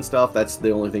skins and stuff. That's the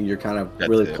only thing you're kind of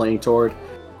playing toward.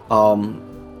 I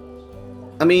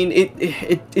mean,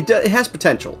 it has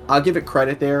potential. I'll give it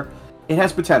credit there. It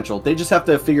has potential. They just have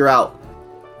to figure out,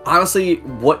 honestly,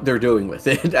 what they're doing with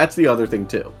it. That's the other thing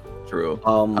too. True.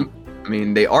 I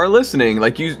mean, they are listening.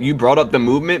 Like you brought up the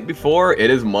movement before. It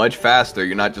is much faster.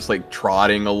 You're not just like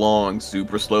trotting along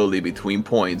super slowly between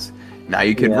points. Now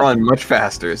you can run much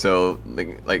faster. So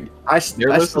I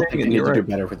still think they need to do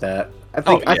better with that. I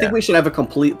think we should have a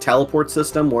complete teleport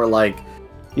system where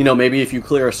maybe if you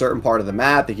clear a certain part of the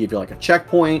map, they give you like a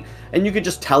checkpoint, and you could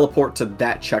just teleport to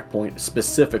that checkpoint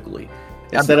specifically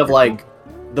instead of like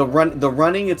the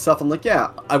running itself. I'm like,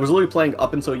 I was literally playing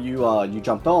up until you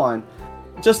jumped on,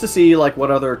 just to see like what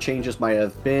other changes might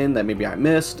have been that maybe I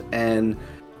missed, and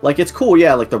like it's cool.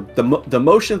 Yeah, like the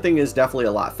motion thing is definitely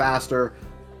a lot faster,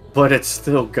 but it's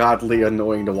still godly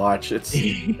annoying to watch.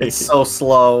 It's so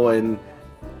slow, and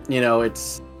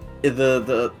it's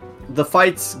the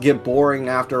fights get boring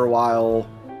after a while,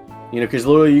 because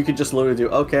literally you could just literally do,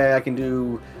 okay, I can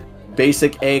do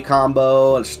basic A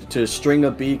combo to string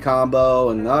a B combo,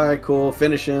 and all right, cool,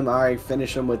 finish him. All right,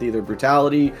 finish him with either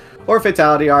brutality or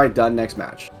fatality. All right, done, next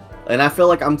match. And I feel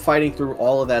like I'm fighting through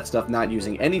all of that stuff, not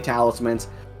using any talismans.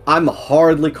 I'm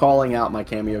hardly calling out my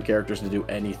cameo characters to do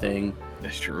anything.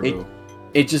 That's true.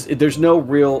 There's no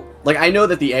real, like, I know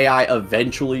that the AI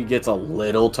eventually gets a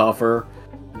little tougher,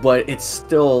 but it's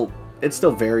still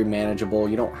very manageable.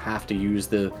 You don't have to use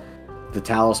the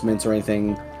talismans or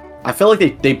anything. I feel like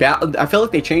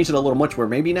they changed it a little much where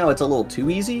maybe now it's a little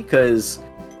too easy, because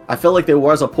I feel like there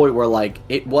was a point where like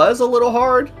it was a little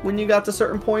hard when you got to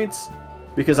certain points,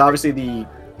 because obviously the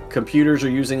computers are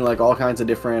using like all kinds of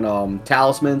different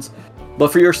talismans.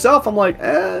 But for yourself, I'm like,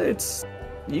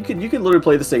 you can literally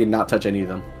play this thing and not touch any of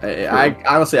them. I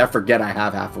honestly forget I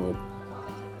have half of them.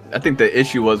 I think the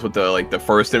issue was with the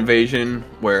first invasion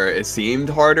where it seemed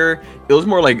harder. It was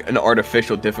more like an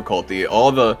artificial difficulty.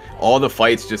 All the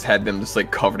fights just had them just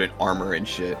like covered in armor and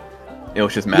shit. It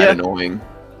was just mad annoying.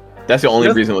 That's the only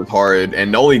reason it was hard.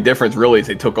 And the only difference really is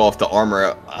they took off the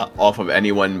armor off of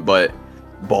anyone but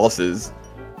bosses.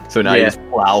 So now you just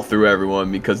plow through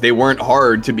everyone because they weren't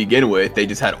hard to begin with. They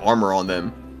just had armor on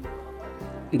them.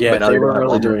 Yeah, But now they don't weren't have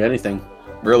really armor. doing anything.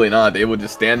 Really not. They would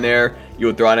just stand there. You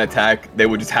would throw out an attack. They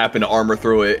would just happen to armor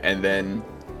through it, and then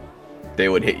they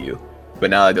would hit you. But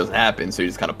now that doesn't happen, so you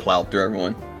just kind of plow through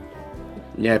everyone.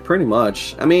 Yeah, pretty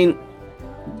much. I mean,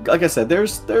 like I said,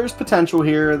 there's potential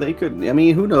here. They could. I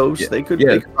mean, who knows? Yeah. They could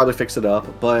probably fix it up.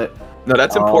 But No,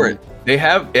 that's important. It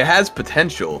has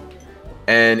potential.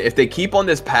 And if they keep on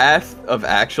this path of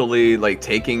actually like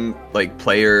taking like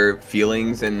player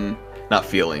feelings and not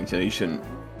feelings, you shouldn't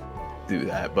do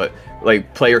that, but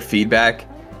like player feedback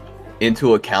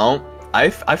into account, I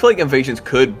feel like Invasions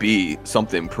could be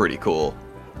something pretty cool.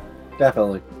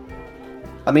 definitely.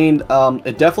 I mean,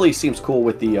 it definitely seems cool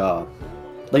with the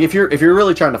like if you're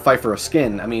really trying to fight for a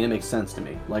skin. I mean, it makes sense to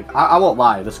me. Like I won't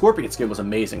lie, the Scorpion skin was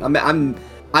amazing.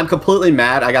 I'm completely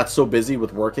mad. I got so busy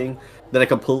with working that I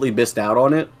completely missed out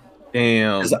on it.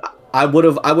 Damn. I would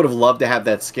have loved to have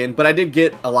that skin, but I did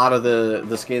get a lot of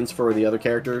the skins for the other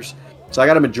characters, so I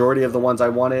got a majority of the ones I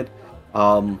wanted.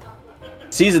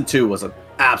 Season 2 was an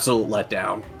absolute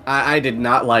letdown. I did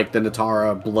not like the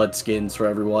Natara blood skins for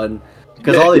everyone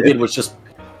because all they did was just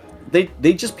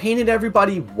they just painted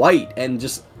everybody white and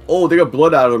just they got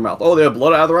blood out of their mouth. Oh, they have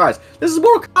blood out of their eyes. This is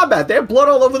Mortal Kombat. They have blood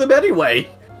all over them anyway.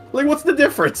 Like, what's the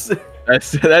difference?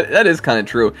 That is kind of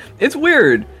true. It's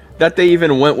weird that they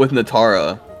even went with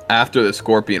Natara after the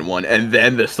Scorpion one and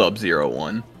then the Sub-Zero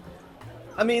one.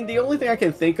 I mean, the only thing I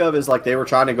can think of is like they were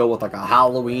trying to go with like a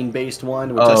Halloween-based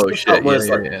one, which I still felt was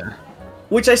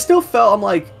which I still felt I'm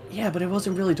like, yeah, but it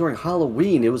wasn't really during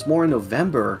Halloween. It was more in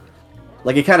November.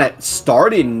 Like it kind of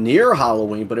started near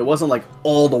Halloween, but it wasn't like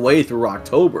all the way through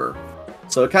October.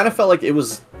 So it kind of felt like it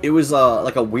was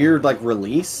like a weird like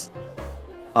release.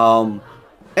 And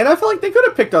I feel like they could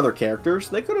have picked other characters.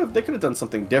 They could have done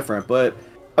something different, but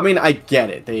I mean, I get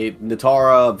it.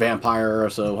 Natara, vampire,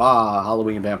 so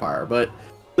Halloween vampire. But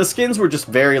the skins were just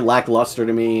very lackluster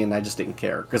to me, and I just didn't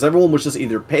care because everyone was just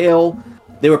either pale.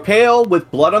 They were pale with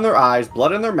blood on their eyes,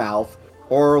 blood in their mouth,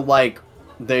 or like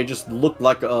they just looked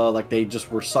like they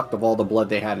just were sucked of all the blood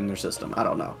they had in their system. I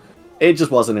don't know. It just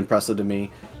wasn't impressive to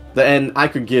me. And I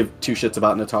could give two shits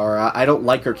about Natara. I don't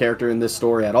like her character in this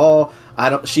story at all.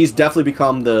 She's definitely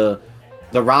become the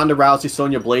Ronda Rousey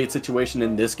Sonya Blade situation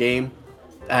in this game,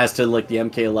 as to like the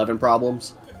MK11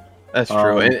 problems. That's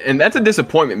true, and that's a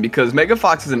disappointment because Megan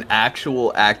Fox is an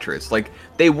actual actress. Like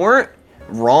they weren't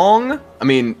wrong. I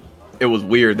mean, it was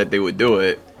weird that they would do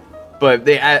it, but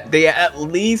they at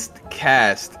least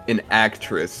cast an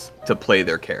actress to play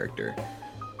their character.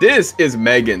 This is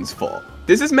Megan's fault.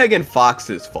 This is Megan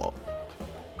Fox's fault.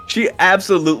 She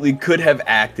absolutely could have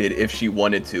acted if she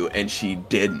wanted to, and she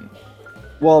didn't.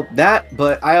 Well,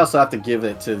 but I also have to give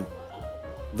it to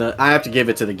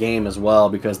the game as well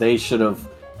because they should have,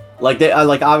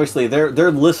 obviously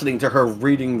they're listening to her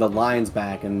reading the lines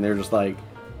back and they're just like,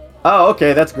 oh,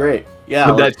 okay, that's great. Yeah,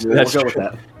 we'll go with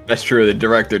that. That's true. The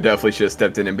director definitely should have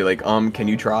stepped in and be like, can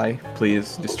you try?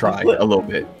 Please, just try a little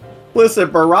bit.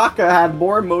 Listen, Baraka had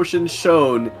more emotion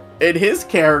shown in his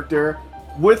character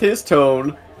with his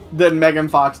tone than Megan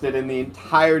Fox did in the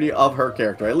entirety of her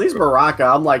character. At least Baraka,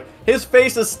 I'm like, his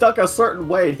face is stuck a certain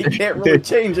way. He can't really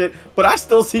change it, but I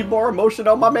still see more emotion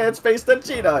on my man's face than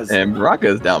she does. And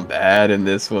Baraka's down bad in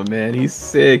this one, man. He's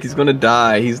sick. He's gonna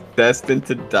die. He's destined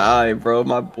to die, bro.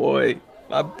 My boy.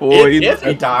 If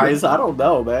he dies, I don't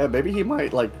know, man. Maybe he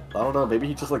might, I don't know. Maybe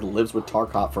he just, lives with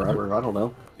Tarkov forever. I don't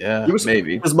know. Yeah,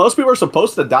 maybe. Because most people are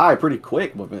supposed to die pretty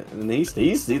quick with it. And he's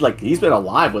been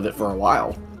alive with it for a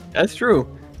while. That's true.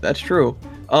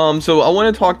 So I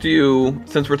want to talk to you,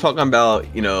 since we're talking about,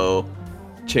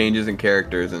 changes in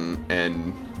characters and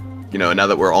now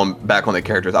that we're back on the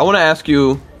characters, I want to ask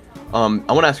you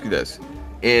this.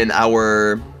 In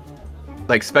our,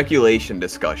 speculation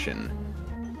discussion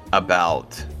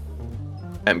about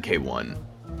MK1,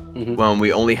 when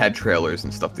we only had trailers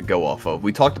and stuff to go off of,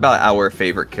 we talked about our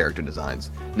favorite character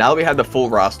designs. Now that we have the full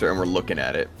roster and we're looking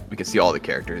at it, we can see all the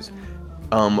characters.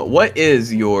 What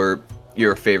is your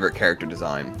favorite character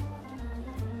design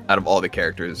out of all the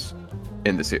characters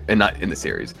in the in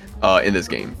this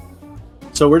game?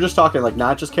 So we're just talking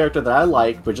not just character that I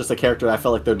like, but just a character that I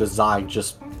felt like their design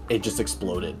just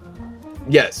exploded.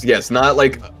 Yes, not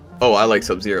like, oh, I like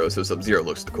Sub-Zero, so Sub-Zero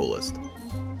looks the coolest.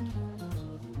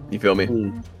 You feel me?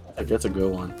 I think that's a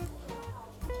good one.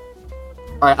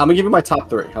 All right, I'm gonna give you my top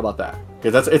 3. How about that?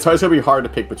 Because it's gonna be hard to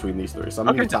pick between these 3. So I'm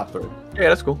gonna give you top 3. Yeah,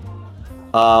 that's cool.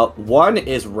 1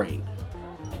 is Rain.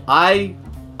 I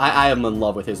am in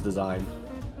love with his design.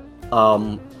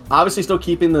 Obviously still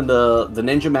keeping the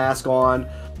ninja mask on,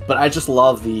 but I just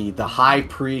love the high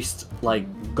priest like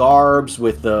garbs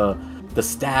with the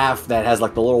staff that has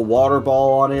like the little water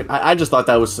ball on it. I just thought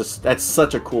that's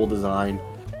such a cool design.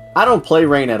 I don't play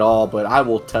Rain at all, but I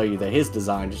will tell you that his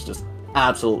design is just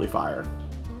absolutely fire.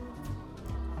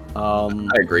 I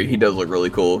agree. He does look really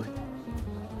cool.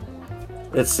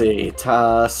 Let's see.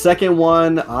 Second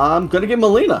one, I'm gonna give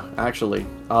Melina, actually.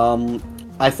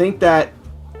 I think that,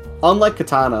 unlike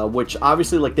Katana, which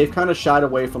obviously, like, they've kind of shied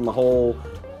away from the whole,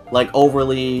 like,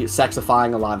 overly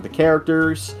sexifying a lot of the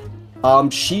characters,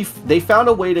 they found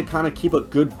a way to kind of keep a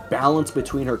good balance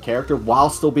between her character while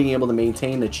still being able to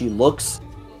maintain that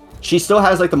she still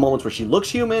has, like, the moments where she looks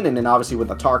human, and then obviously when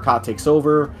the Tarkat takes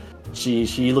over,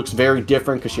 she looks very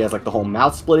different because she has like the whole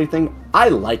mouth splitting thing. I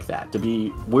like that, to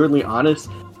be weirdly honest.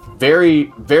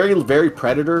 Very, very, very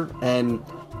Predator, and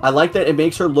I like that it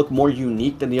makes her look more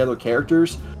unique than the other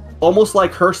characters. Almost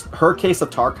like her case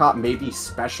of Tarkat may be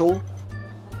special,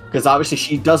 because obviously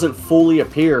she doesn't fully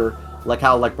appear like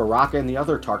how like Baraka and the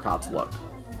other Tarkats look.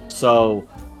 So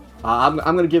I'm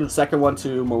gonna give the second one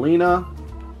to Melina.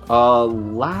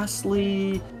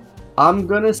 Lastly, I'm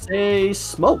gonna say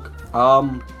Smoke.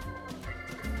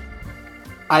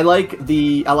 I like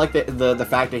the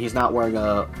fact that he's not wearing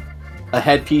a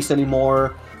headpiece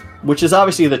anymore, which is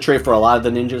obviously the trait for a lot of the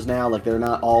ninjas now. Like, they're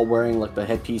not all wearing like the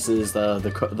headpieces, the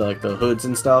hoods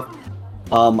and stuff.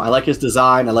 I like his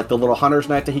design. I like the little hunter's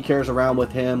knife that he carries around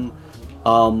with him.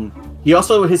 He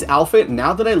also, his outfit,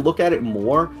 now that I look at it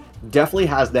more, definitely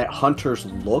has that hunter's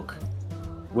look,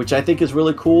 which I think is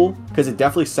really cool because it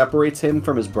definitely separates him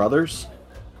from his brothers.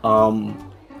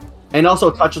 And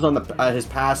also touches on his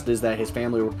past, is that his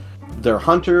family, they're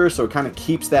hunters, so it kind of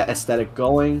keeps that aesthetic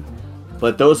going.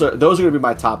 But those are going to be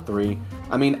my top three.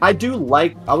 I mean, I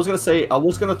was going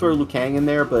to throw Liu Kang in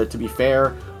there, but to be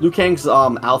fair, Liu Kang's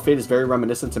outfit is very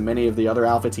reminiscent to many of the other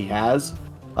outfits he has.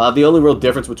 The only real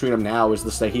difference between him now is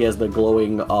that he has the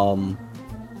glowing,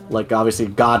 like obviously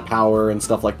god power and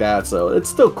stuff like that. So it's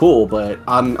still cool, but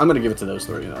I'm going to give it to those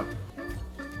three,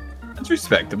 That's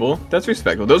respectable.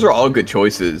 Those are all good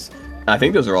choices. I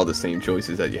think those are all the same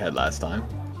choices that you had last time.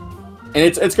 And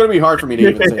it's going to be hard for me to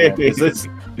even say that.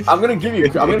 I'm going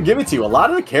to give it to you. A lot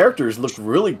of the characters look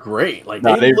really great. Like,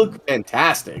 they look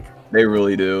fantastic. They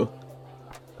really do.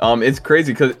 It's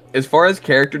crazy because as far as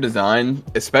character design,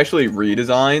 especially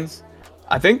redesigns,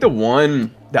 I think the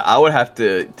one that I would have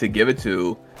to give it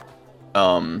to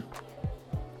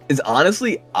is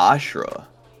honestly Ashra.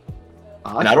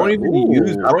 And I don't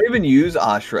even use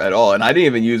Ashra at all, and I didn't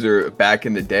even use her back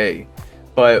in the day.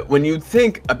 But when you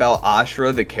think about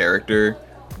Ashra, the character,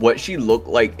 what she looked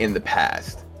like in the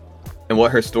past, and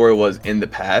what her story was in the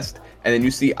past, and then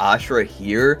you see Ashra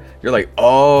here, you're like,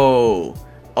 oh,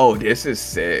 this is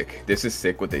sick. This is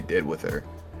sick what they did with her.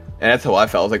 And that's how I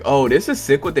felt. I was like, oh, this is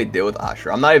sick what they did with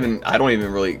Ashra. I don't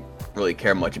even really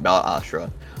care much about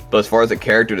Ashra. But as far as the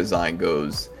character design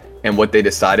goes, and what they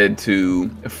decided to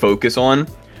focus on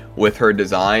with her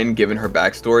design, given her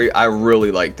backstory, I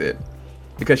really liked it.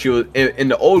 Because she was, in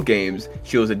the old games,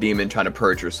 she was a demon trying to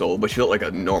purge her soul, but she looked like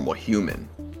a normal human.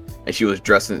 And she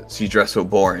dressed so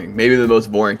boring. Maybe the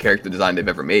most boring character design they've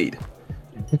ever made.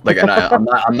 Like, and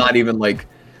I'm not even like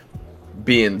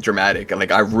being dramatic.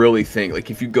 Like, I really think, like,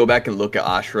 if you go back and look at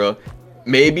Ashra,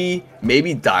 maybe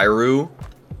Dairu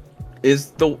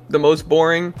is the most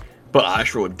boring, but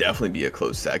Ashra would definitely be a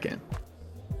close second.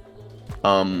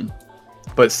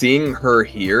 But seeing her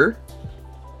here,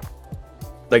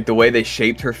 like the way they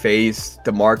shaped her face,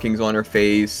 the markings on her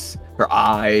face, her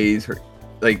eyes,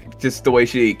 like just the way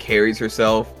she carries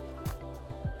herself,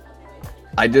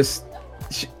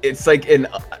 it's like I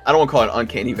don't want to call it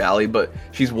uncanny valley, but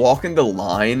she's walking the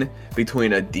line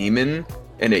between a demon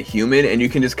and a human, and you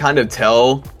can just kind of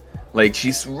tell, like,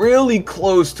 she's really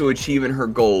close to achieving her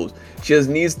goals. She just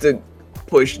needs to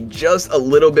push just a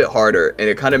little bit harder, and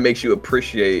it kind of makes you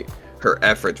appreciate her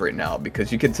efforts right now,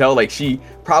 because you can tell, like, she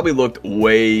probably looked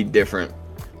way different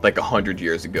like 100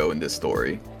 years ago in this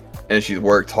story, and she's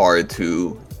worked hard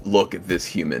to look at this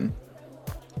human,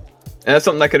 and that's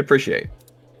something I could appreciate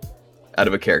out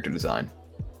of a character design.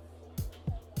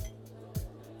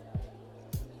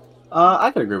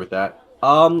 I can agree with that.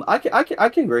 I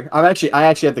can agree. I actually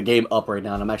have the game up right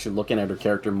now, and I'm actually looking at her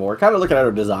character more, kind of looking at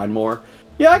her design more.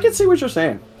 Yeah, I can see what you're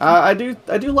saying. I do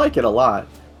like it a lot.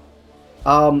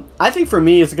 I think for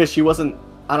me, it's because she wasn't.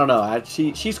 I don't know.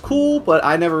 She's cool, but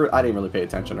I didn't really pay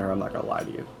attention to her. I'm not gonna lie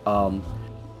to you.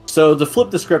 So to flip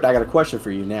the script, I got a question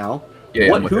for you now.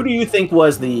 Yeah, who do you think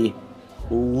was the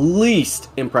least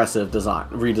impressive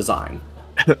redesign?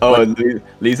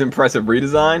 Least impressive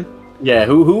redesign? Yeah,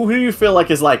 who do you feel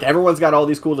like is like, everyone's got all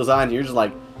these cool designs, and you're just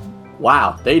like,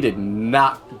 Wow, they did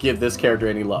not give this character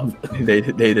any love. They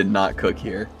did not cook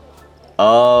here.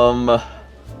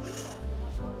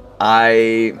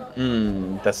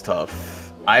 That's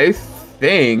tough. I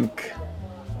think.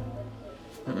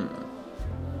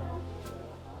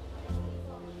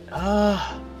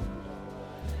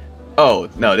 Oh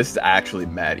no, this is actually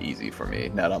mad easy for me.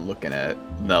 Now that I'm looking at it.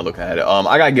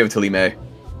 I gotta give it to Lee May.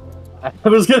 I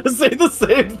was gonna say the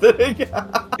same thing.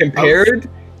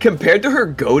 Compared to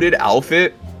her goated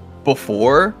outfit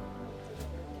before,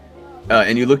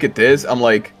 and you look at this, I'm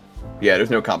like, yeah,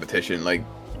 there's no competition. Like,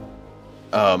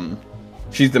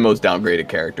 she's the most downgraded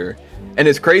character, and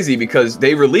it's crazy because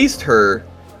they released her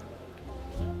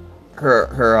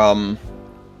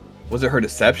was it her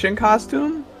deception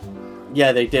costume?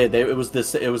 Yeah, they did. It was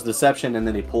deception, and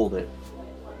then they pulled it.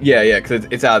 Yeah, because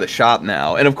it's out of the shop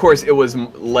now, and of course it was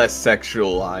less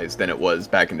sexualized than it was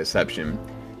back in Deception.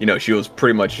 You know, she was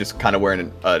pretty much just kind of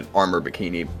wearing an armor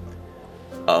bikini.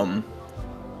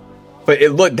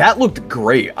 But that looked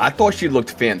great. I thought she looked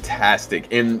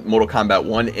fantastic in Mortal Kombat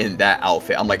 1 in that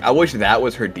outfit. I'm like, I wish that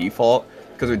was her default,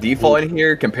 because her default in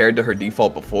here compared to her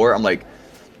default before, I'm like,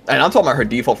 and I'm talking about her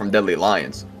default from Deadly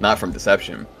Alliance, not from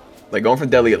Deception. Like, going from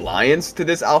Deadly Alliance to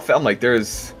this outfit, I'm like,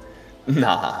 there's...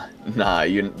 Nah,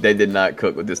 they did not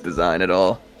cook with this design at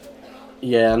all.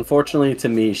 Yeah, unfortunately to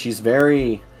me, she's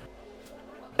very...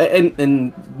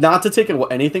 And not to take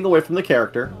anything away from the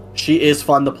character, she is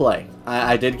fun to play.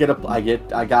 I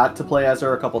got to play as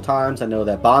her a couple times. I know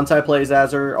that Bonsai plays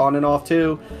as her on and off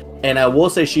too. And I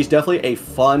will say she's definitely a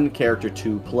fun character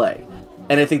to play.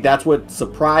 And I think that's what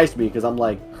surprised me, because I'm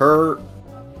like, her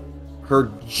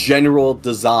general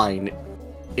design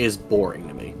is boring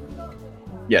to me.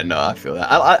 Yeah, no, I feel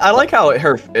that. I like how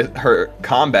her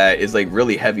combat is like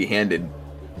really heavy-handed.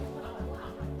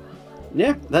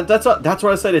 Yeah, that's what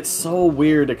I said. It's so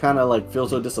weird to kind of like feel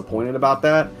so disappointed about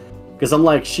that, because I'm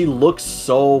like, she looks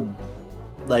so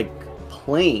like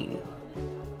plain.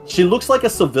 She looks like a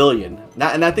civilian,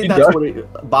 and I think that's what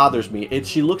it bothers me.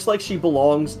 She looks like she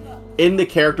belongs in the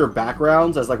character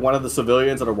backgrounds as like one of the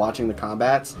civilians that are watching the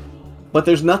combats. But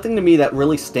there's nothing to me that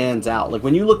really stands out. Like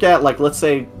when you look at, like, let's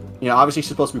say, you know, obviously she's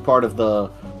supposed to be part of the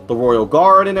Royal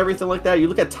Guard and everything like that. You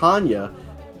look at Tanya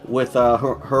with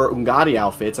her Ungadi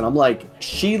outfits, and I'm like,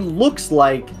 she looks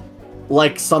like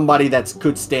somebody that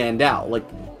could stand out. Like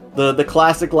the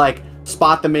classic, like,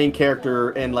 spot the main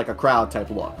character in like a crowd type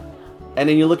look. And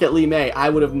then you look at Lee May, I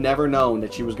would have never known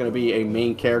that she was going to be a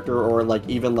main character, or like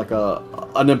even like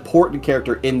an important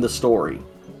character in the story.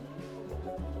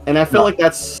 And I feel like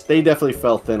they definitely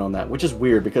fell thin on that, which is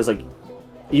weird, because like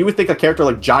you would think a character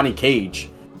like Johnny Cage,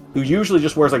 who usually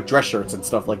just wears like dress shirts and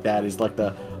stuff like that, is like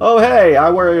the, oh hey, I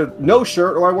wear no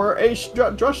shirt, or I wear a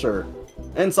dress shirt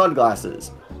and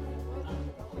sunglasses.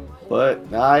 But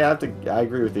I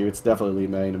agree with you. It's definitely Lee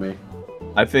May to me.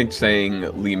 I think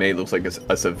saying Lee May looks like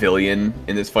a civilian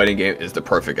in this fighting game is the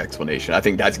perfect explanation. I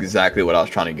think that's exactly what I was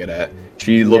trying to get at.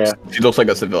 She looks like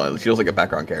a civilian. She looks like a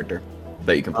background character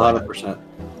that you can play. 100%.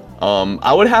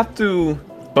 I would have to,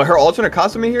 but her alternate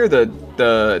costume in here,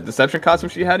 the Deception costume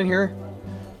she had in here,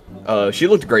 she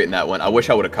looked great in that one. I wish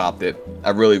I would have copped it. I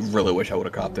really, really wish I would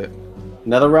have copped it.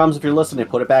 NetherRealms, if you're listening,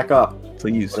 put it back up.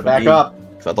 Please. Put it back up.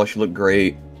 Because I thought she looked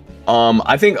great.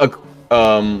 I think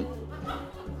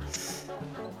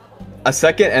a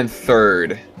second and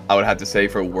third, I would have to say,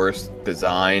 for worst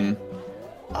design.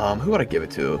 Who would I give it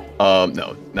to?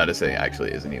 No, not to say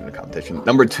actually isn't even a competition.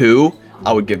 Number 2,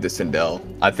 I would give to Sindel.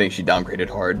 I think she downgraded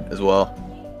hard as well.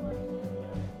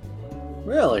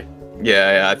 Really?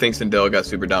 Yeah, I think Sindel got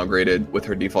super downgraded with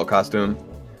her default costume.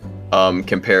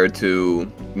 Compared to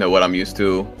what I'm used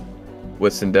to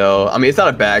with Sindel. I mean, it's not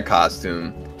a bad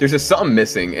costume. There's just something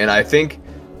missing, and I think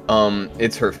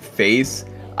it's her face.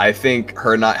 I think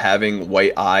her not having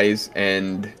white eyes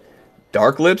and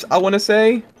dark lips, I want to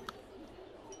say,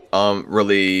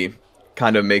 really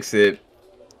kind of makes it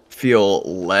feel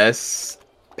less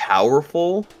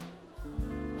powerful,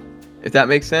 if that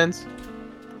makes sense.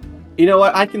 You know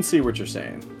what? I can see what you're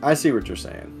saying. I see what you're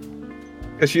saying.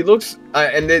 Because she looks,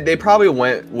 and they probably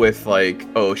went with like,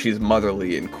 oh, she's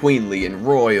motherly and queenly and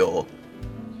royal.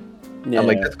 Yeah. I'm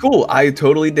like, that's cool. I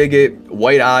totally dig it.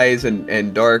 White eyes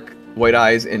and dark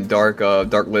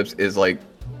dark lips is like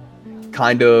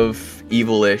kind of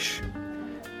evilish.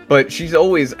 But she's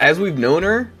always, as we've known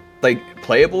her, like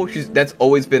playable. That's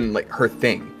always been like her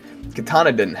thing.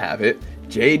 Katana didn't have it.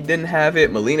 Jade didn't have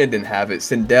it. Melina didn't have it.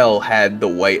 Sindel had the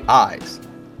white eyes.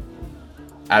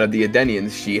 Out of the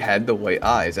Edenians, she had the white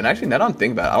eyes. And actually, now that I'm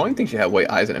thinking about it, I don't even think she had white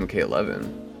eyes in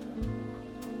MK11.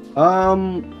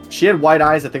 She had white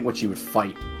eyes, I think, when she would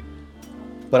fight.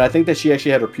 But I think that she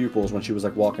actually had her pupils when she was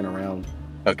like walking around.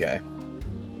 Okay.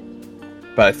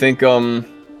 But I think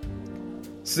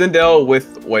Sindel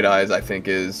with white eyes, I think,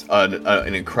 is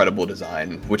an incredible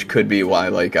design, which could be why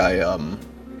like I'm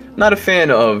not a fan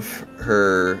of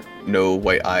her no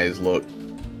white eyes look.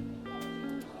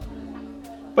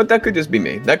 But that could just be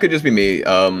me.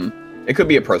 It could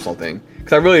be a personal thing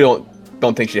because I really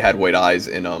don't think she had white eyes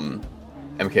in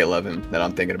MK11. That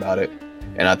I'm thinking about it,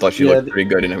 and I thought she looked pretty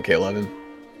good in MK11.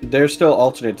 There's still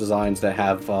alternate designs that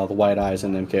have the white eyes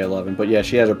in MK11, but yeah,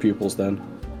 she has her pupils then.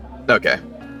 Okay.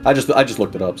 I just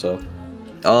looked it up, so.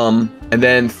 And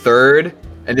then third,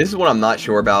 and this is what I'm not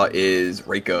sure about, is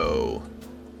Reiko.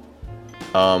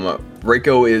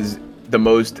 Reiko is the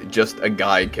most just a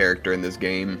guy character in this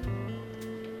game.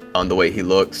 On the way he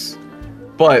looks,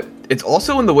 but it's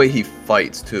also in the way he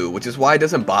fights too, which is why it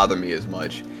doesn't bother me as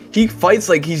much. He fights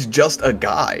like he's just a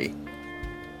guy.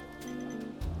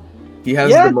 He has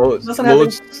the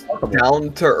most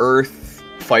down-to-earth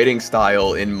fighting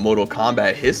style in Mortal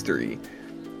Kombat history.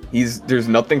 There's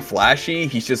nothing flashy.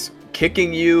 He's just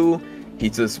kicking you.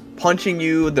 He's just punching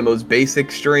you. The most basic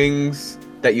strings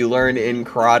that you learn in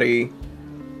karate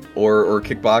or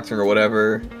kickboxing or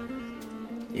whatever.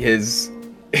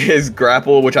 His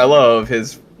grapple, which I love,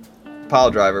 his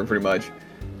pile driver, pretty much.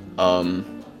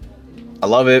 I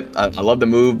love it. I love the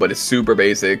move, but it's super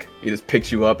basic. He just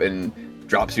picks you up and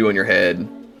drops you on your head.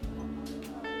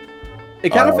 It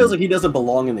kind of feels like he doesn't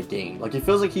belong in the game. Like, it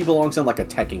feels like he belongs in, like, a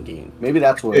Tekken game. Maybe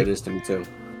that's what it is to me, too.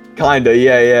 Kinda,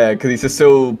 yeah, because he's just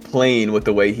so plain with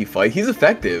the way he fights. He's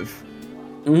effective.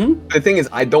 Mm-hmm. The thing is,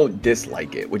 I don't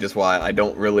dislike it, which is why I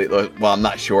don't really. Well, I'm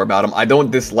not sure about him. I don't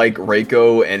dislike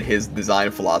Reiko and his design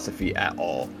philosophy at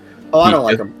all. Oh, I don't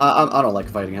like him. I don't like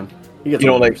fighting him. You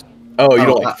don't like? Oh, you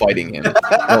don't like fighting him.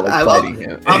 I don't like fighting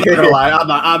him. I'm not gonna lie.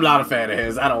 I'm not a fan of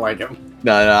his. I don't like him.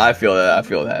 No, I feel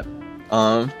that.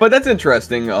 But that's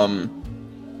interesting.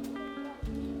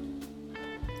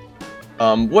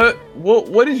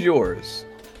 What is yours?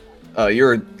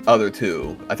 Your other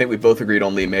two. I think we both agreed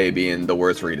on Li Mei being the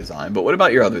worst redesign. But what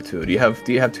about your other two? Do you have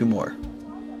two more?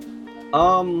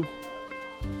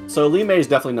 So Li Mei is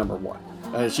definitely number one.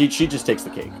 She just takes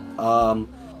the cake.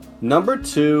 Number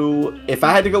two, if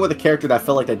I had to go with a character that I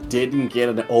felt like that didn't get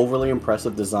an overly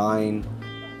impressive design,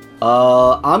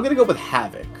 I'm gonna go with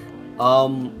Havoc.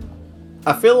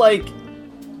 I feel like,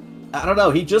 I don't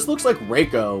know, he just looks like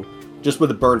Reiko, just with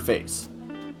a burned face.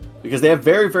 Because they have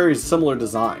very, very similar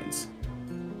designs.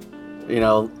 You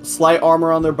know, slight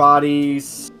armor on their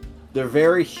bodies. They're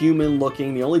very human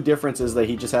looking. The only difference is that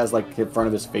he just has, like, the front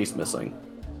of his face missing.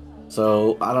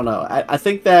 So, I don't know. I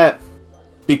think that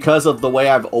because of the way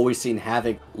I've always seen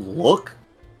Havoc look,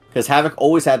 because Havoc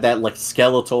always had that, like,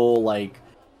 skeletal, like,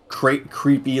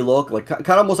 creepy look. Like, kind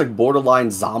of almost like borderline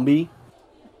zombie.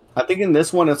 I think in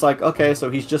this one, it's like, okay,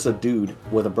 so he's just a dude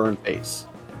with a burned face.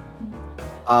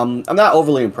 I'm not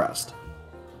overly impressed,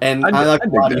 and I like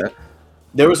that.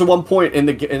 There was one point in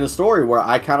the story where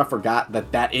I kind of forgot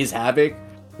that is Havoc,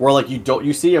 where like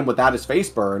you see him without his face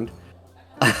burned.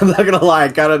 I'm not gonna lie, I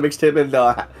kind of mixed him and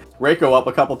Reiko up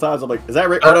a couple times. I'm like, is that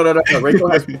Reiko? Oh no.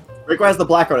 Reiko has the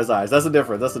black on his eyes. That's the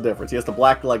difference. He has the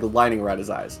black like lining around his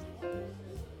eyes.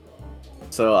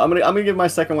 So I'm gonna give my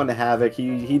second one to Havoc.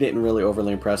 He didn't really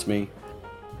overly impress me.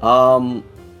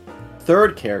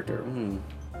 Third character.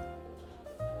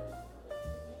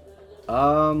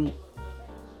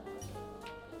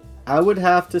 I would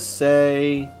have to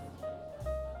say,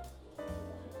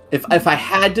 if I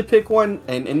had to pick one,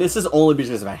 and this is only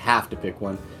because if I have to pick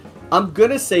one, I'm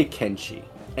gonna say Kenshi.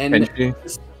 And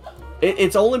Kenshi?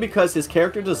 It's only because his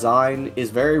character design is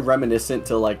very reminiscent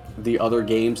to like the other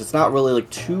games. It's not really like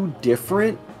too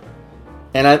different.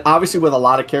 And obviously with a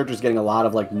lot of characters getting a lot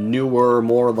of like newer,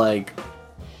 more like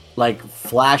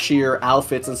flashier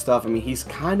outfits and stuff, I mean, he's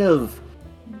kind of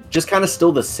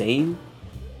still the same,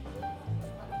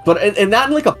 but and not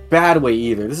in like a bad way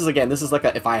either. This is like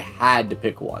a if I had to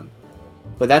pick one,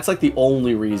 but that's like the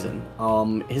only reason.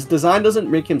 His design doesn't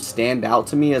make him stand out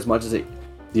to me as much as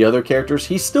the other characters.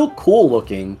 He's still cool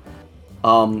looking.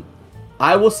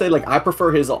 I will say like I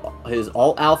prefer his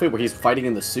alt outfit where he's fighting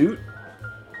in the suit,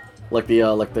 like the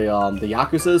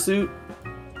Yakuza suit.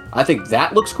 I think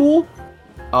that looks cool.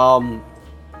 But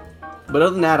other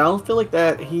than that, I don't feel like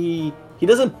that he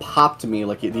doesn't pop to me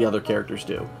like the other characters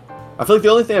do. I feel like the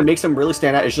only thing that makes him really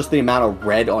stand out is just the amount of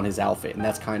red on his outfit, and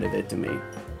that's kind of it to me.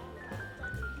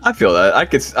 I feel that. I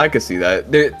could see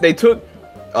that.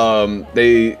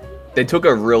 They took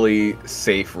a really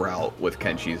safe route with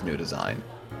Kenshi's new design.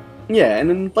 Yeah, and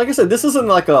then, like I said, this isn't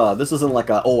like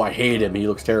a oh, I hate him, he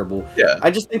looks terrible. Yeah.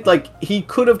 I just think like he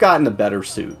could have gotten a better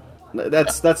suit.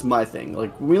 That's my thing.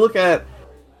 Like when we look at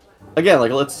again,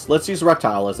 like let's use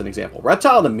Reptile as an example.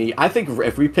 Reptile to me, I think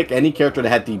if we pick any character that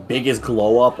had the biggest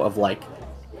glow up of like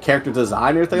character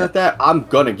design or anything like that, I'm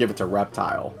gonna give it to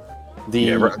Reptile.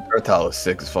 Reptile is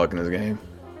sick as fuck in this game.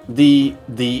 The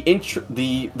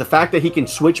fact that he can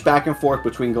switch back and forth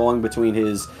between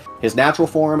his natural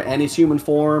form and his human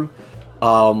form,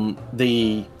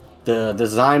 the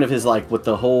design of his like with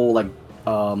the whole like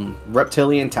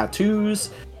reptilian tattoos,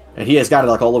 and he has got it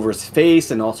like all over his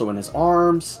face and also in his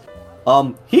arms.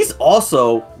 He's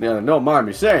also, don't mind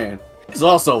me saying, he's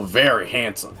also very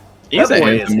handsome. He's a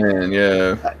handsome man,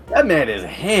 yeah. That man is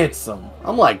handsome.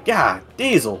 I'm like, God,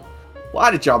 Diesel, why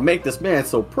did y'all make this man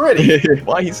so pretty?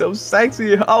 Why he's so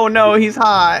sexy? Oh no, he's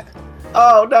hot.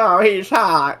 Oh no, he's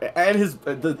hot. And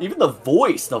even the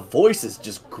voice is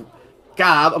just,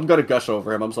 God, I'm gonna gush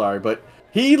over him. I'm sorry, but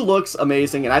he looks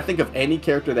amazing. And I think of any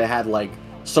character that had like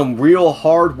some real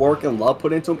hard work and love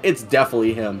put into him, it's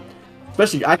definitely him.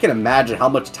 Especially, I can imagine how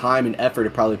much time and effort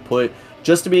it probably put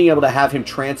just to being able to have him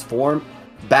transform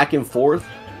back and forth.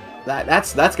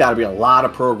 That's got to be a lot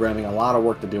of programming, a lot of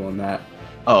work to do on that.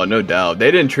 Oh, no doubt. They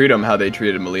didn't treat him how they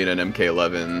treated Melina and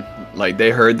MK11. Like,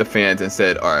 they heard the fans and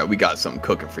said, all right, we got something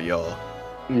cooking for y'all.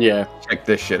 Yeah. Check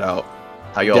this shit out.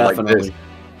 How y'all like this? And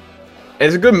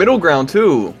it's a good middle ground,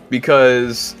 too,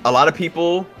 because a lot of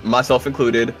people, myself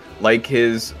included, like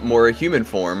his more human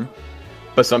form,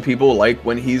 but some people like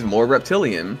when he's more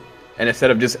reptilian. And instead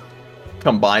of just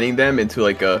combining them into,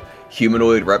 like, a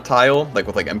humanoid reptile, like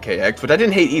with, like, MKX, which I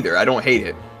didn't hate either. I don't hate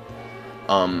it.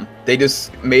 They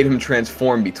just made him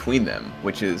transform between them,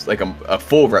 which is like a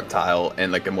full reptile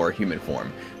and like a more human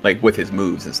form, like with his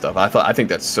moves and stuff. I think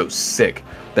that's so sick.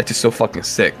 That's just so fucking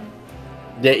sick.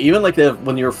 Yeah, even like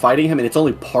when you're fighting him and it's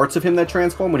only parts of him that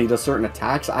transform when he does certain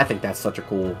attacks, I think that's such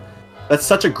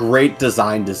a great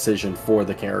design decision for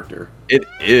the character. It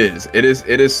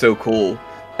is so cool.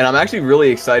 And I'm actually really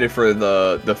excited for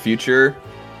the future,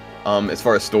 as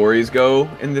far as stories go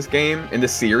in this game, in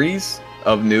this series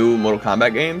of new Mortal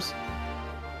Kombat games,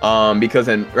 because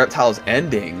in Reptile's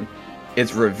ending,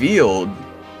 it's revealed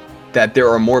that there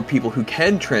are more people who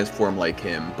can transform like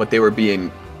him, but they were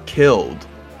being killed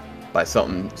by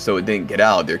something, so it didn't get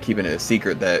out. They're keeping it a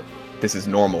secret that this is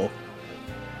normal.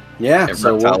 Yeah, and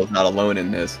Reptile is not alone in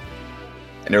this,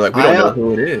 and they're like, we don't know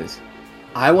who it is.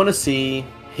 I want to see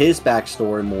his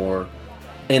backstory more,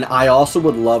 and I also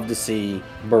would love to see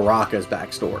Baraka's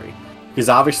backstory. Because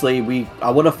obviously,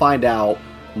 I want to find out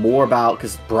more about,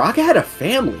 because Baraka had a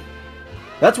family.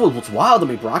 That's what's wild to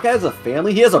me. Baraka has a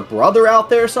family. He has a brother out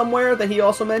there somewhere that he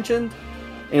also mentioned.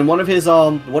 In one of his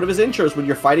intros, when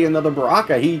you're fighting another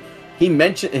Baraka, he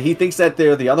mentioned, he thinks that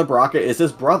the other Baraka is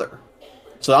his brother.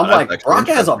 So I'm like,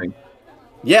 Baraka has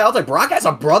Baraka has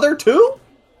a brother too?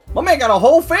 My man got a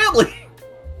whole family.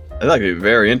 That's actually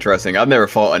very interesting. I've never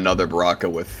fought another Baraka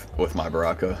with my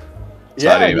Baraka. So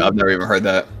Yeah, I've never even heard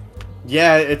that.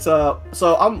 Yeah, it's so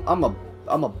I'm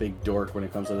a big dork when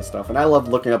it comes to this stuff, and I love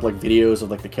looking up like videos of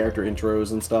like the character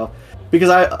intros and stuff because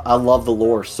I love the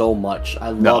lore so much. I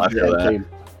love the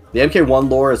MK1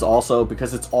 lore is also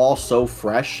because it's all so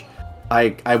fresh.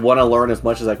 I want to learn as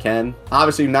much as I can.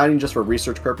 Obviously, not even just for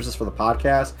research purposes for the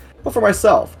podcast, but for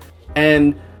myself.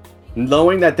 And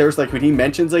knowing that there's like when he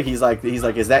mentions it, he's like,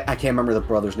 is that, I can't remember the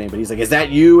brother's name, but he's like, is that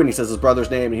you? And he says his brother's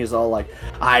name, and he's all like,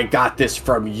 I got this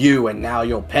from you, and now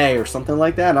you'll pay, or something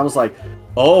like that. And I was like,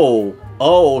 oh,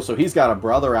 so he's got a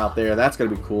brother out there. That's gonna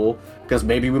be cool, because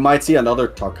maybe we might see another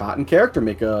Tarkatan character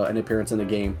make an appearance in the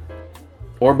game,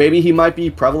 or maybe he might be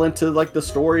prevalent to like the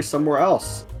story somewhere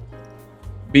else.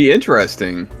 Be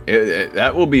interesting.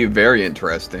 That will be very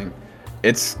interesting.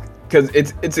 It's because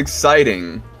it's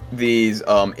exciting, these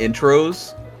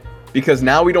intros, because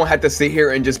now we don't have to sit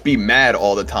here and just be mad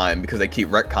all the time because they keep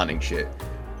retconning shit.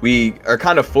 We are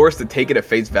kind of forced to take it at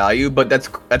face value, but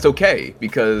that's okay,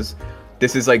 because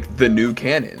this is like the new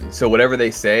canon, so whatever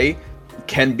they say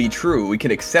can be true. We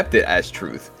can accept it as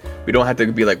truth. We don't have to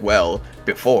be like, well,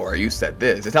 before you said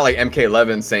this. It's not like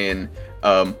MK11 saying,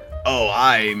 oh,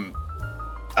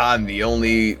 I'm the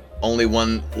only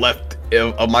one left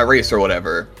of my race or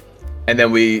whatever. And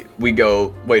then we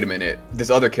go, wait a minute, this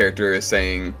other character is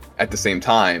saying at the same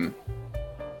time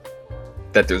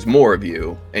that there's more of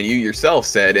you. And you yourself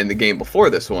said in the game before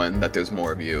this one that there's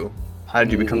more of you. How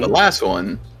did you become the last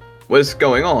one? What's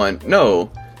going on?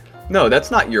 No,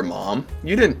 that's not your mom.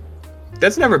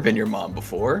 That's never been your mom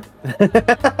before.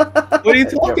 What are you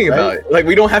talking about? Like,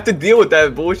 we don't have to deal with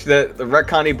that bullshit, the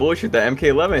retconny bullshit that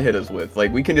MK11 hit us with.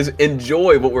 Like, we can just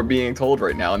enjoy what we're being told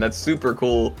right now, and that's super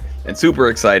cool and super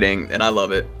exciting, and I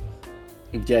love it.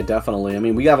 Yeah, definitely. I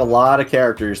mean, we have a lot of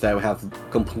characters that have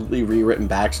completely rewritten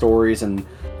backstories and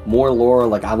more lore.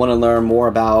 Like, I want to learn more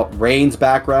about Rain's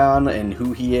background and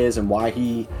who he is and why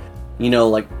he,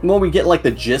 like, well, we get like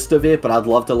the gist of it, but I'd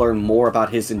love to learn more about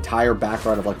his entire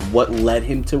background of like what led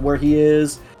him to where he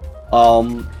is.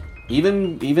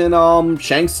 Even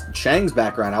Shang's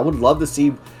background. I would love to see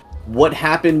what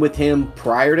happened with him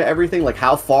prior to everything. Like,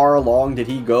 how far along did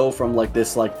he go from like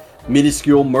this like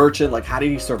minuscule merchant? Like, how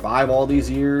did he survive all these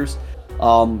years?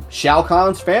 Shao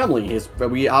Kahn's family.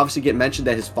 We obviously get mentioned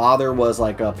that his father was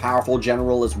like a powerful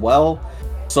general as well.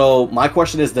 So my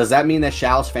question is, does that mean that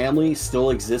Shao's family still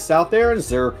exists out there? Is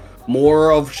there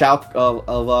more of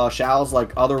Shao's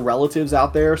like other relatives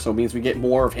out there? So it means we get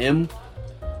more of him.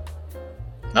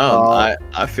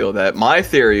 I feel that my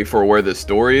theory for where the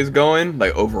story is going,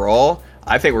 like overall,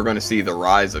 I think we're going to see the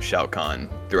rise of Shao Kahn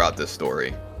throughout this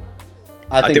story.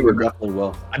 I think we definitely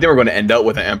will. I think we're going to end up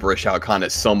with an Emperor Shao Kahn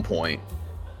at some point.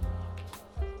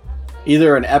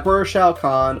 Either an Emperor Shao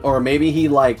Kahn, or maybe he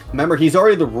remember he's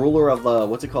already the ruler of the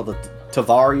the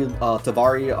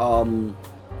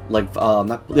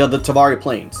Tavari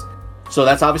Plains. So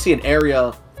that's obviously an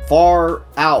area far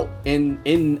out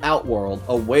in Outworld,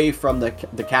 away from the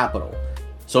capital.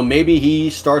 So maybe he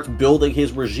starts building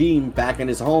his regime back in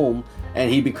his home,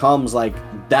 and he becomes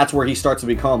that's where he starts to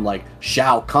become like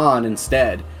Shao Kahn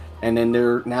instead. And then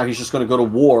now he's just going to go to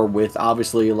war with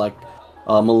obviously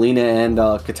Melina and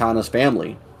Katana's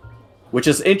family, which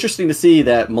is interesting to see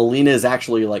that Melina is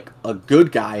actually like a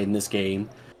good guy in this game.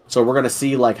 So we're going to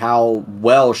see how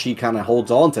well she kind of holds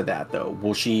on to that, though.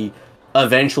 Will she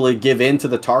eventually give in to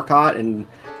the Tarkat and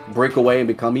break away and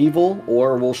become evil,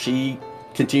 or will she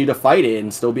continue to fight it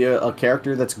and still be a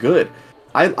character that's good?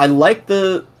 I like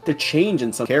the change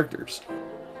in some characters.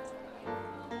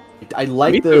 I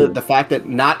like the fact that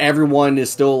not everyone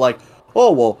is still like,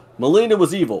 oh, well, Melina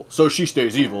was evil, so she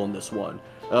stays evil in this one.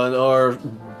 Or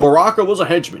Baraka was a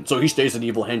henchman, so he stays an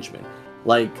evil henchman.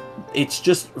 It's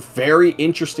just very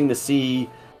interesting to see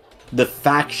the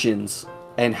factions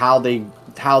and how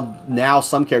now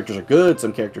some characters are good,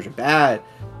 some characters are bad,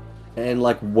 and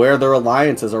where their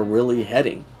alliances are really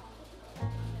heading.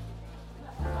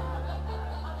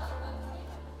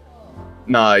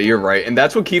 Nah, you're right, and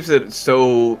that's what keeps it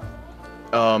so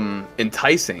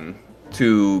enticing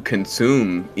to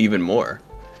consume even more,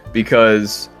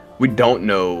 because we don't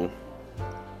know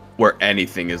where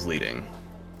anything is leading.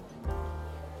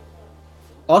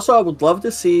 Also, I would love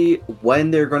to see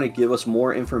when they're going to give us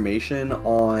more information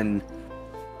on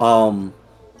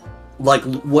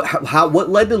what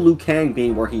led to Liu Kang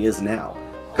being where he is now.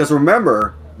 Because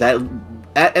remember that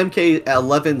at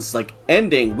MK11's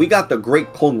ending, we got the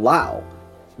Great Kung Lao.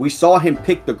 We saw him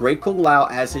pick the Great Kung Lao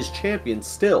as his champion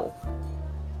still.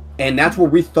 And that's where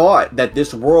we thought that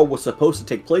this world was supposed to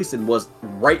take place in, was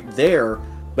right there.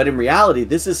 But in reality,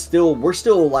 we're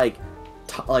still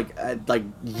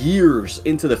years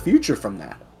into the future from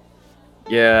that.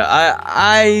 Yeah,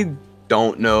 I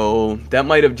don't know. That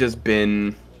might have just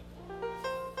been,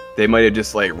 they might have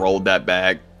just rolled that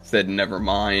back, said never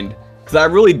mind. Because I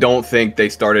really don't think they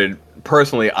started,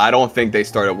 personally, I don't think they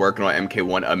started working on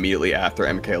MK1 immediately after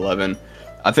MK11.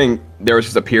 I think there was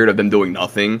just a period of them doing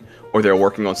nothing, or they were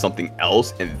working on something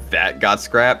else and that got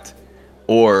scrapped.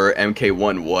 Or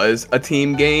MK1 was a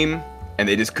team game and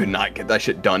they just could not get that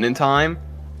shit done in time.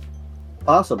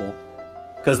 Possible.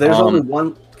 Because there's only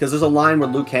one, because there's a line where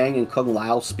Liu Kang and Kung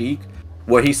Lao speak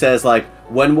where he says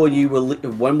when will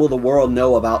the world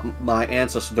know about my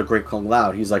ancestor, the Great Kung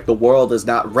Lao? He's like, the world is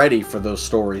not ready for those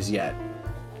stories yet.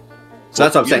 So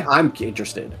that's what I'm saying. I'm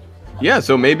interested. Yeah,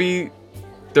 so maybe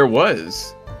there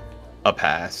was a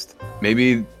past.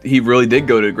 Maybe he really did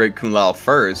go to Great Kung Lao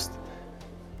first,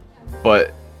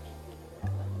 but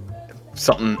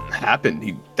something happened.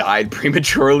 He died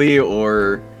prematurely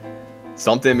or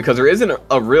something, because there isn't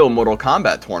a real Mortal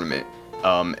Kombat tournament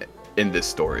in this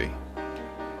story.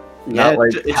 Yeah,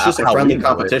 it's just a friendly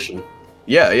competition.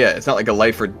 Yeah, it's not like a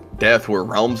life or death where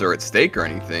realms are at stake or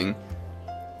anything.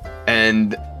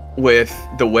 And with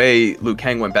the way Liu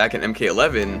Kang went back in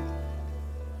MK11,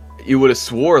 you would have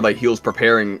swore he was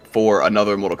preparing for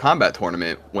another Mortal Kombat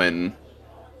tournament when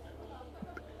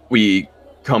we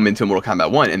come into Mortal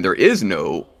Kombat 1, and there is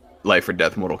no life or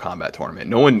death Mortal Kombat tournament.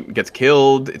 No one gets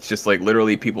killed. It's just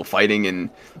literally people fighting in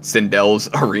Sindel's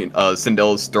arena,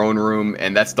 Sindel's throne room,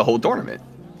 and that's the whole tournament.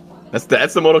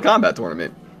 That's the Mortal Kombat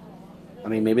tournament. I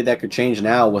mean, maybe that could change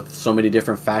now with so many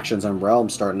different factions and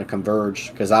realms starting to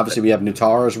converge. Because obviously we have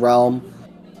Nutara's realm.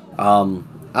 I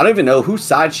don't even know whose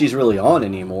side she's really on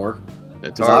anymore.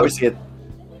 Because obviously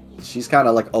she's kind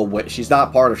of she's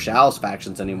not part of Shao's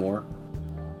factions anymore.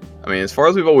 I mean, as far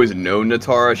as we've always known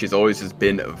Natara, she's always just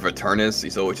been Veternus.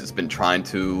 She's always just been trying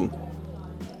to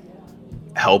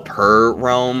help her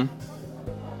realm.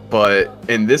 But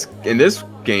in this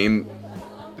game,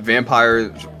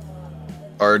 vampires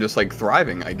are just like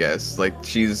thriving, I guess. Like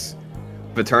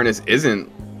Veternus isn't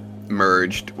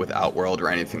merged with Outworld or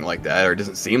anything like that, or it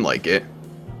doesn't seem like it.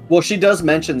 Well, she does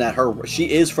mention that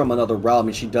she is from another realm,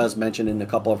 and she does mention in a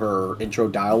couple of her intro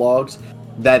dialogues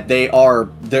that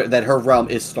that her realm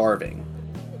is starving.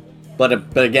 But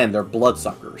again, they're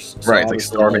bloodsuckers. So right, it's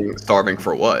like starving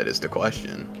for what is the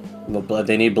question. Well, blood.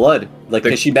 They need blood. Like,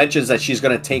 because she mentions that she's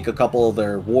going to take a couple of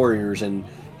their warriors and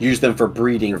use them for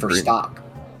breeding for stock.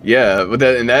 Yeah, but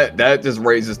that just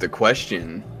raises the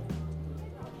question: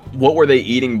 what were they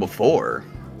eating before?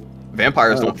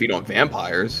 Vampires don't feed on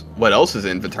vampires. What else is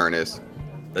in Veternus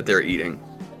that they're eating?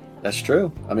 That's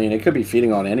true. I mean, it could be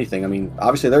feeding on anything. I mean,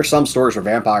 obviously, there's some stories where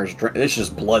vampires drink. It's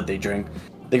just blood they drink.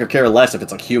 They could care less if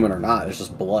it's like human or not. It's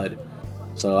just blood.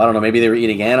 So I don't know. Maybe they were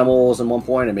eating animals at one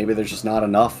point, and maybe there's just not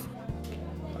enough.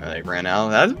 They ran out.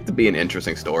 That'd be an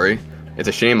interesting story. It's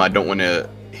a shame I don't want to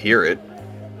hear it.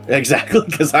 Exactly,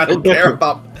 because I don't care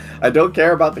about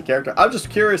the character. I'm just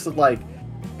curious of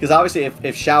because obviously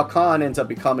if Shao Kahn ends up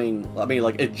becoming,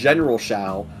 if General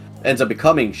Shao ends up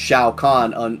becoming Shao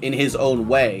Kahn in his own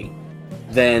way,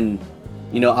 then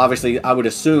obviously I would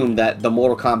assume that the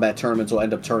Mortal Kombat tournaments will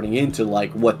end up turning into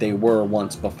like what they were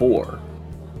once before.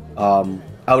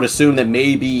 I would assume that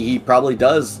maybe he probably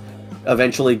does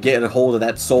eventually get a hold of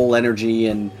that soul energy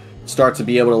and start to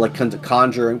be able to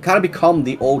conjure and kind of become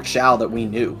the old Shao that we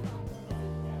knew.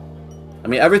 I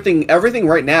mean, everything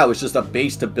right now is just a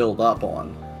base to build up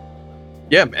on.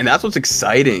 Yeah, and that's what's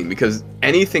exciting, because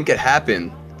anything could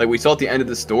happen. Like we saw at the end of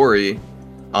the story,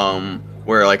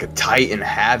 where like a Titan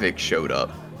Havoc showed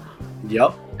up.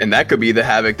 Yep. And that could be the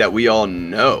Havoc that we all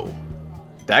know.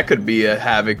 That could be a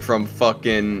Havoc from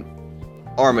fucking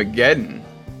Armageddon.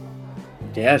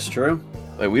 Yeah, it's true.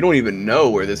 Like, we don't even know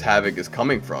where this Havoc is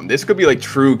coming from. This could be like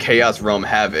true Chaos Realm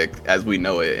Havoc as we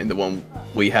know it, and the one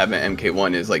we have in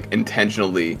MK1 is like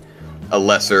intentionally a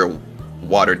lesser,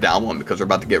 watered down one because we're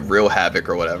about to get real Havoc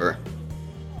or whatever.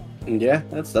 Yeah,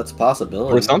 that's a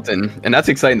possibility. Or something, and that's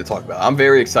exciting to talk about. I'm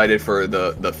very excited for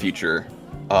the future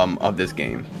of this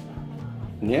game.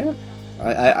 Yeah,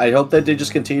 I hope that they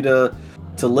just continue to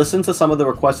listen to some of the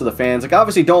requests of the fans. Like,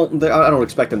 obviously, I don't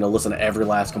expect them to listen to every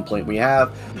last complaint we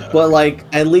have, but like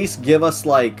at least give us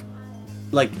like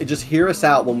just hear us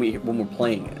out when we're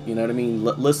playing it. You know what I mean?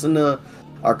 Listen to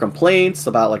our complaints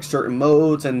about like certain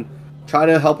modes and try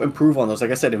to help improve on those.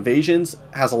 Like I said, Invasions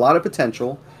has a lot of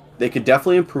potential. They could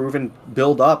definitely improve and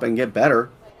build up and get better.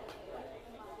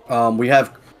 We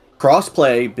have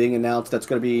crossplay being announced. That's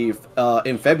going to be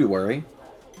in February.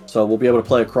 So we'll be able to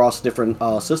play across different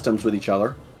systems with each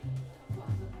other.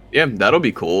 Yeah, that'll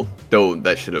be cool. Though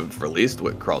that should have released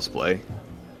with crossplay.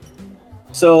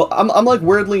 So I'm like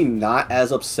weirdly not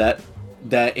as upset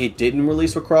that it didn't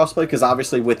release with crossplay, because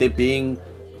obviously with it being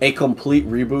a complete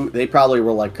reboot, they probably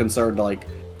were like concerned. Like,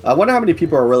 I wonder how many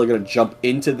people are really going to jump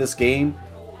into this game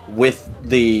with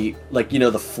the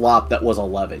the flop that was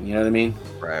 11. You know what I mean?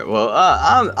 Right. Well,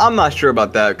 I'm not sure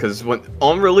about that, because when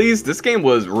on release, this game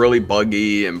was really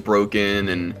buggy and broken,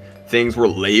 and things were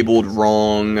labeled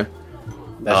wrong.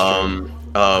 That's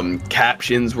true.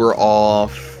 Captions were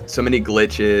off. So many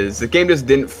glitches. The game just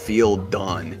didn't feel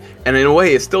done, and in a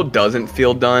way, it still doesn't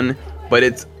feel done. But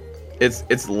it's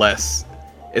less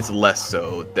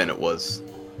so than it was.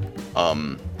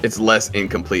 It's less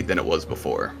incomplete than it was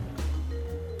before.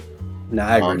 No,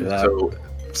 I agree with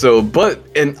that.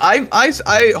 And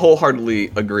I wholeheartedly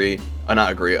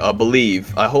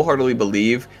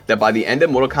believe that by the end of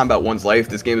Mortal Kombat 1's life,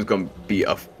 this game is going to be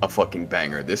a fucking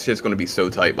banger. This shit's going to be so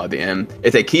tight by the end.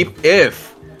 If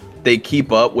they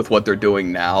keep up with what they're doing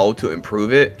now to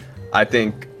improve it, I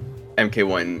think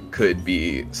MK1 could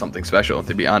be something special,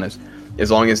 to be honest.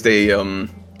 As long as they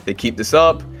keep this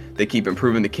up, they keep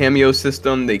improving the cameo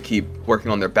system, they keep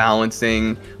working on their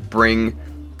balancing,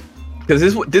 because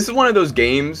this is one of those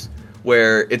games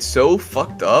where it's so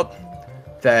fucked up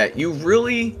that you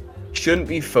really shouldn't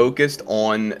be focused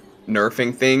on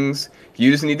nerfing things.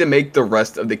 You just need to make the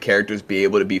rest of the characters be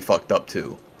able to be fucked up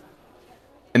too.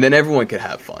 And then everyone could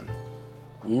have fun.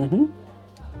 Mm-hmm.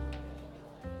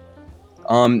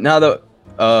 Now that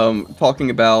talking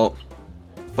about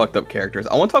fucked up characters,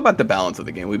 I want to talk about the balance of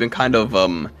the game. We've been kind of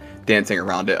dancing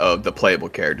around it of the playable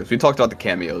characters. We talked about the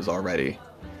cameos already.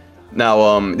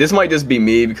 Now, this might just be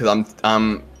me because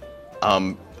I'm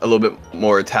a little bit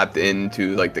more tapped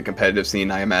into like the competitive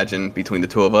scene, I imagine, between the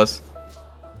two of us.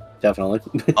 Definitely.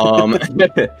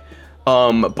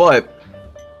 But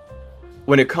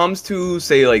when it comes to,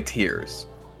 say, like tiers,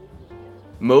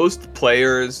 most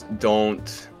players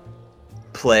don't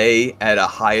play at a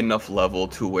high enough level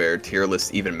to where tier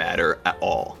lists even matter at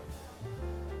all.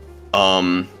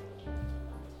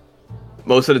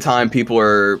 Most of the time, people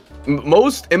are in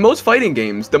most fighting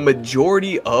games, the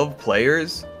majority of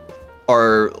players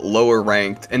are lower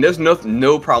ranked, and there's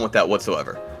no problem with that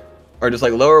whatsoever. Are just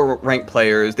like lower ranked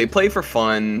players. They play for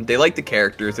fun. They like the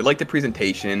characters. They like the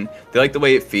presentation. They like the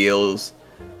way it feels.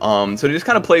 So they just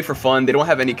kind of play for fun. They don't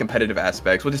have any competitive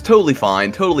aspects, which is totally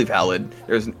fine, totally valid.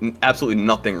 There's absolutely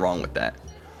nothing wrong with that.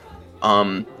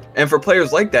 And for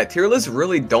players like that, tier lists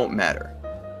really don't matter.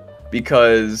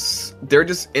 Because they're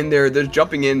just in there, they're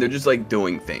jumping in, they're just like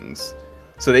doing things.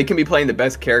 So they can be playing the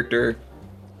best character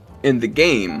in the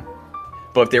game,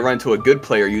 but if they run into a good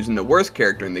player using the worst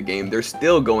character in the game, they're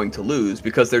still going to lose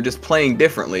because they're just playing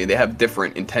differently. They have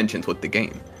different intentions with the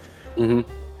game.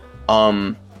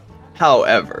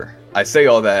 However, I say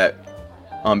all that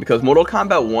because Mortal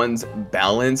Kombat 1's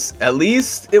balance, at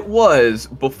least it was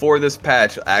before this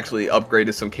patch actually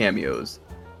upgraded some cameos.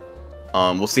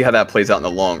 We'll see how that plays out in the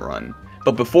long run.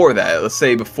 But before that, let's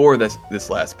say before this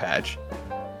last patch,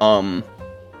 the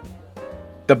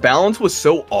balance was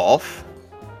so off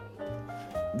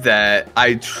that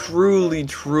I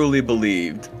truly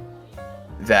believed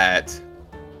that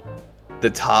the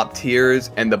top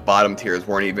tiers and the bottom tiers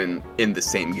weren't even in the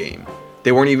same game.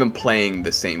 They weren't even playing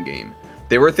the same game.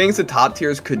 There were things the top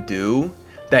tiers could do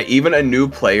that even a new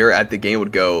player at the game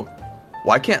would go,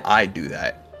 why can't I do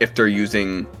that if they're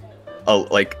using a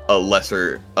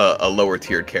lower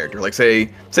tiered character? Like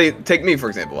say take me for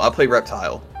example. I play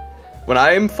Reptile. When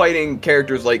I'm fighting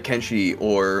characters like Kenshi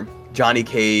or Johnny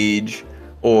Cage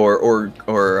or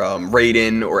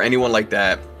Raiden or anyone like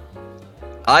that,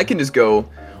 I can just go,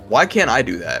 why can't I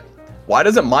do that? Why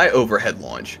doesn't my overhead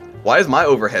launch? Why is my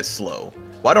overhead slow?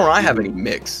 Why don't I have any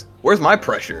mix? Where's my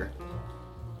pressure?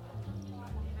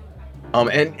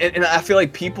 And I feel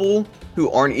like people who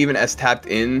aren't even as tapped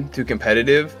into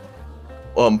competitive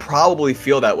probably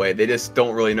feel that way. They just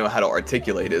don't really know how to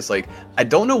articulate it. It's like, I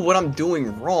don't know what I'm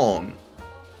doing wrong.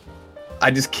 I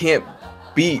just can't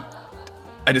beat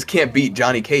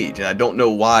Johnny Cage, and I don't know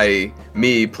why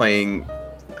me playing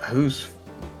who's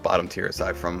bottom tier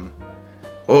aside from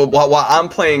while I'm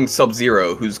playing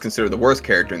Sub-Zero, who's considered the worst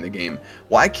character in the game.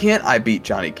 Why can't I beat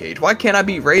Johnny Cage? Why can't I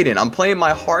beat Raiden? I'm playing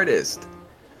my hardest.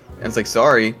 And it's like,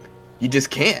 sorry, you just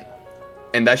can't.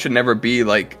 And that should never be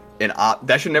like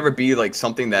that should never be like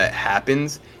something that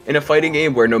happens in a fighting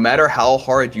game where no matter how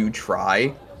hard you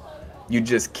try, you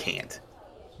just can't.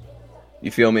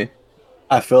 You feel me?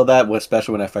 I feel that,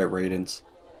 especially when I fight Raidens.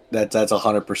 That's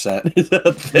 100%.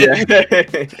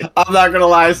 Yeah. I'm not gonna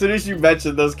lie. As soon as you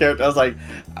mentioned those characters, I was like,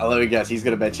 let me guess. He's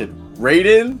gonna mention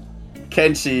Raiden,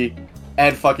 Kenshi,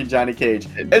 and fucking Johnny Cage.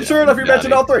 And sure enough, you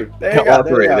mentioned all three. There you go. All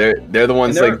three. They're the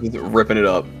ones like ripping it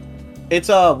up. It's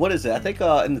what is it? I think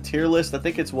in the tier list, I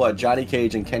think it's what Johnny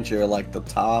Cage and Kenshi are like the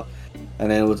top, and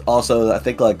then it was also I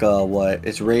think like what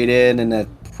it's Raiden and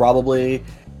then probably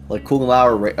like Kung Lao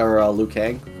or Liu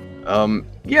Kang.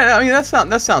 Yeah, I mean that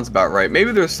sounds about right.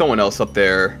 Maybe there's someone else up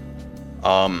there.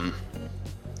 I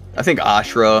think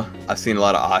Ashra. I've seen a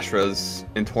lot of Ashras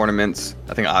in tournaments.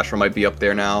 I think Ashra might be up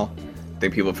there now. I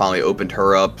think people finally opened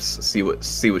her up, see what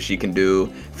she can do.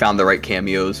 Found the right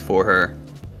cameos for her.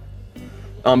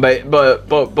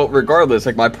 But regardless,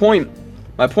 like my point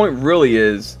really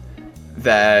is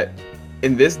that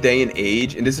in this day and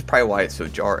age, and this is probably why it's so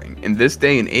jarring. In this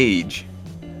day and age,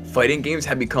 fighting games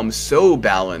have become so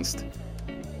balanced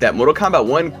that Mortal Kombat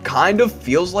 1 kind of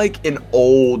feels like an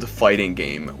old fighting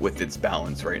game with its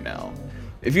balance right now.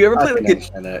 If you ever play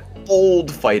like an old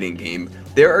fighting game,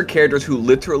 there are characters who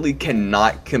literally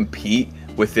cannot compete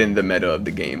within the meta of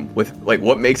the game. With like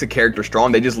what makes a character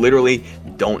strong, they just literally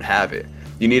don't have it.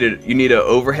 You need an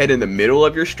overhead in the middle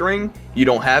of your string. You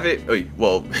don't have it.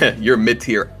 Well, you're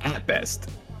mid-tier at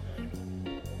best.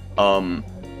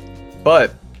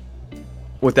 But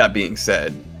with that being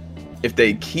said, if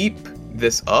they keep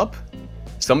this up,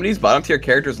 some of these bottom tier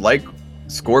characters like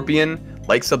Scorpion,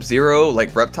 like Sub-Zero,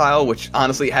 like Reptile, which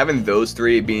honestly having those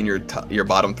three being your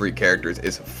bottom three characters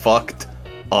is fucked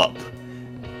up.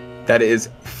 That is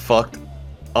fucked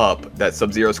up that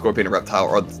Sub-Zero, Scorpion, and Reptile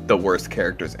are the worst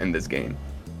characters in this game.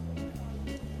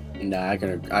 Nah, I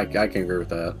can agree with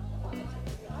that.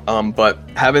 But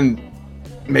having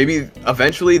maybe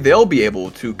eventually they'll be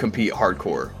able to compete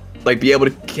hardcore, like be able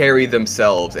to carry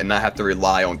themselves and not have to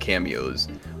rely on cameos.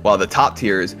 While the top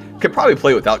tiers could probably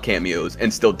play without cameos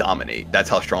and still dominate.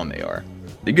 That's how strong they are.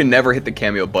 You can never hit the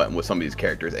cameo button with some of these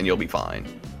characters and you'll be fine.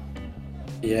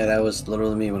 Yeah, that was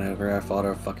literally me whenever I fought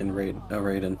a fucking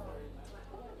Raiden.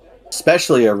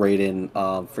 Especially a Raiden,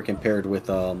 freaking paired with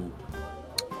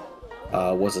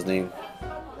what's his name?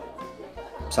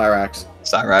 Cyrax.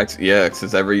 Cyrax, yeah,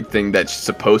 because everything that's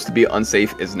supposed to be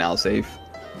unsafe is now safe.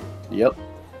 Yep.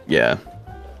 Yeah.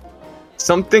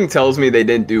 Something tells me they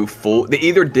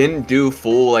either didn't do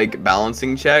full like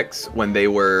balancing checks when they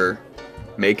were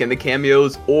making the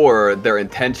cameos, or their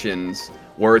intentions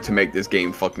were to make this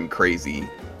game fucking crazy.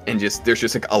 And there's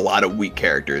just like a lot of weak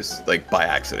characters, like by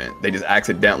accident. They just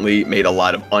accidentally made a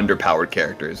lot of underpowered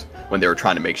characters when they were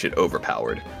trying to make shit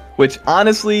overpowered. Which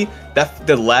honestly,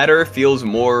 the latter feels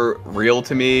more real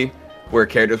to me, where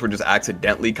characters were just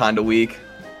accidentally kind of weak.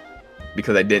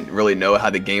 Because I didn't really know how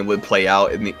the game would play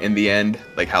out in the end,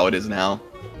 like how it is now.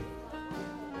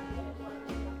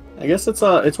 I guess it's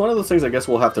one of those things I guess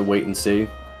we'll have to wait and see.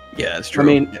 Yeah, it's true. I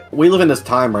mean, we live in this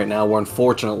time right now where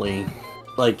unfortunately,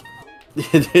 like,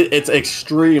 it's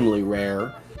extremely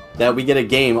rare that we get a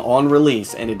game on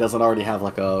release and it doesn't already have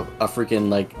like a freaking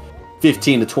like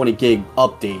 15 to 20 gig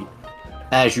update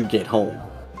as you get home.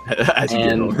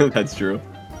 That's true.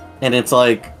 And it's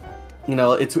like, you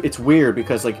know, it's weird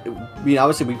because like,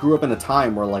 obviously we grew up in a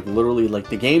time where like literally like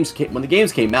when the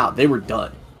games came out, they were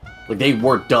done. Like they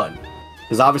were done.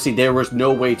 Because obviously there was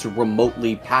no way to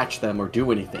remotely patch them or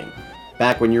do anything.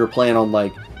 Back when you were playing on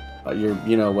like,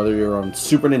 whether you're on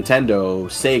Super Nintendo,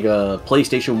 Sega,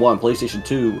 PlayStation 1, PlayStation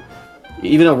 2,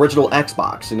 even original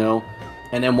Xbox, you know?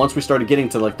 And then once we started getting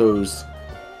to like those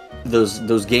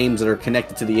games that are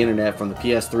connected to the internet from the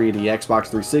PS3 to the Xbox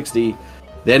 360,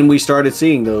 then we started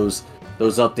seeing those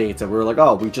updates and we were like,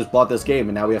 oh, we just bought this game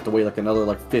and now we have to wait like another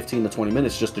like 15 to 20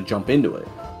 minutes just to jump into it.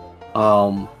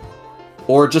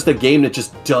 Or just a game that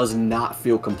just does not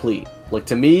feel complete. Like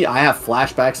to me, I have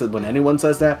flashbacks when anyone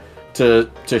says that to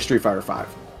Street Fighter V.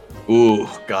 Ooh,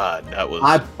 God, that was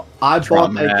I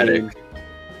bought that game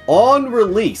on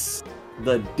release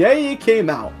the day it came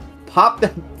out, popped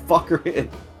that fucker in,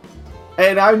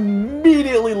 and I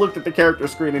immediately looked at the character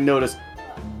screen and noticed,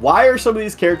 why are some of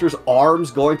these characters'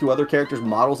 arms going through other characters'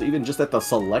 models even just at the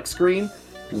select screen?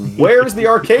 Where's the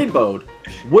arcade mode?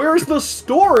 Where's the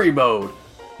story mode?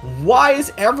 Why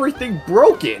is everything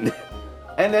broken?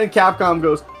 And then Capcom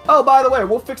goes, oh, by the way,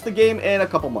 we'll fix the game in a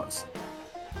couple months.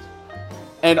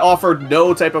 And offered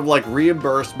no type of like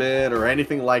reimbursement or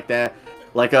anything like that.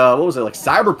 Like, what was it? Like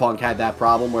Cyberpunk had that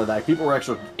problem where like people were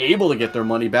actually able to get their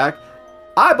money back.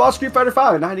 I bought Street Fighter V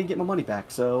and I didn't get my money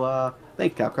back. So,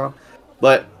 thank you, Capcom.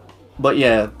 But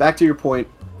yeah, back to your point.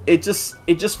 It just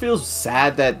feels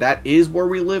sad that is where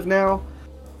we live now.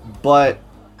 But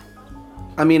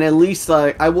I mean, at least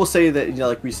I will say that,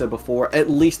 like we said before, at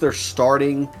least they're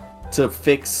starting to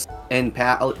fix and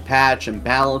patch and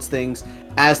balance things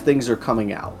as things are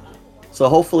coming out. So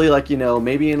hopefully, like,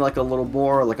 maybe in like a little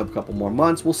more, like a couple more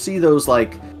months, we'll see those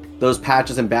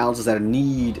patches and balances that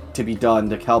need to be done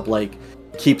to help like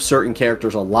keep certain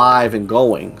characters alive and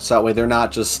going. So that way they're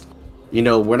not just,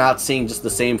 we're not seeing just the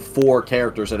same 4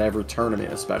 characters at every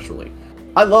tournament, especially.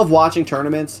 I love watching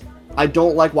tournaments. I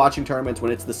don't like watching tournaments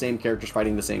when it's the same characters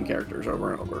fighting the same characters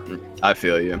over and over. I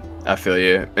feel you.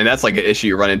 And that's like an issue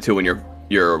you run into when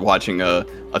you're watching a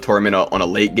tournament on a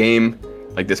late game,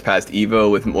 like this past EVO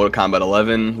with Mortal Kombat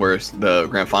 11, where the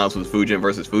grand finals was Fujin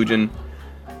versus Fujin.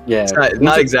 Yeah. It's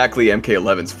not exactly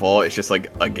MK11's fault. It's just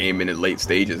like a game in its late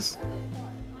stages.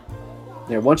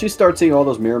 Yeah, once you start seeing all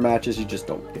those mirror matches, you just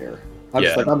don't care. I'm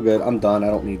just Yeah. like, I'm good. I'm done. I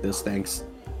don't need this. Thanks.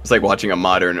 It's like watching a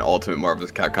modern Ultimate Marvel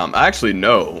vs. Capcom. I actually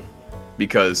know,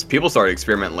 because people started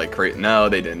experimenting like crazy. No,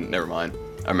 they didn't. Never mind.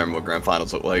 I remember what grand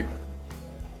finals looked like.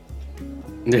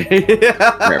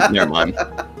 Never mind.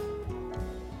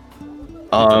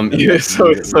 Yeah,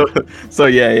 so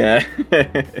yeah.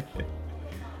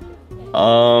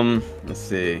 Let's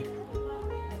see.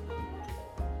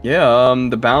 Yeah,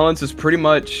 the balance is pretty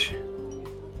much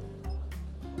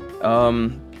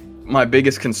my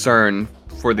biggest concern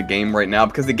for the game right now,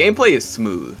 because the gameplay is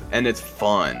smooth and it's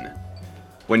fun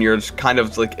when you're just kind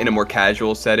of like in a more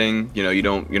casual setting.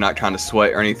 You're not trying to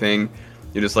sweat or anything.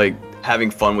 You're just like having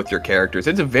fun with your characters.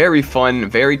 It's a very fun,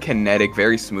 very kinetic,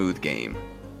 very smooth game.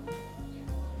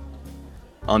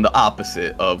 On the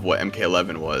opposite of what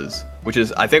MK11 was, which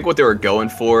is I think what they were going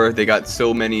for. They got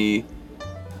so much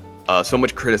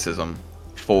criticism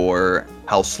for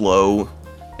how slow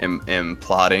and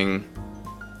plotting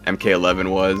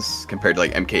MK11 was compared to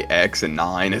like MKX and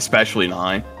 9, especially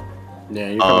 9. Yeah,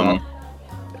 you're coming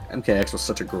MKX was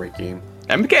such a great game.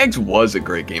 MKX was a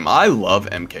great game. I love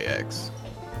MKX.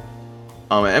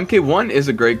 MK1 is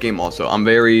a great game also. I'm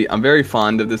very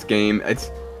fond of this game. It's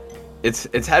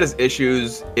had its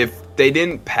issues. If they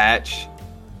didn't patch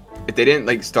if they didn't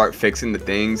like start fixing the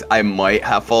things, I might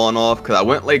have fallen off because I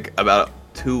went like about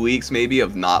 2 weeks maybe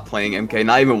of not playing MK,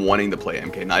 not even wanting to play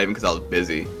MK, not even because I was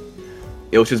busy.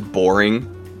 It was just boring.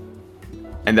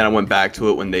 And then I went back to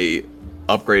it when they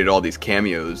upgraded all these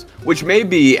cameos, which may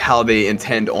be how they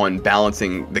intend on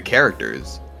balancing the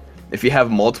characters. If you have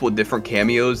multiple different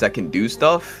cameos that can do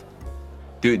stuff,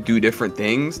 do different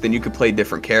things, then you could play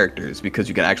different characters because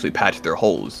you can actually patch their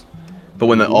holes. But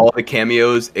when all the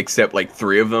cameos except like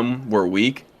 3 of them were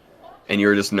weak, and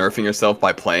you're just nerfing yourself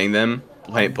by playing them,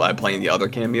 by playing the other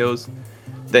cameos,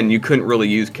 then you couldn't really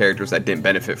use characters that didn't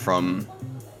benefit from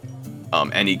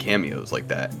any cameos like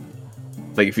that.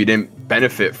 Like if you didn't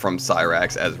benefit from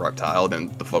Cyrax as Reptile,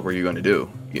 then the fuck were you going to do?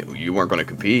 You weren't going to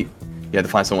compete. You had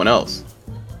to find someone else.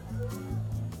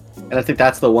 And I think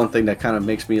that's the one thing that kind of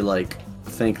makes me like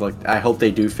think like I hope they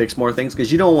do fix more things,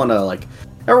 because you don't want to like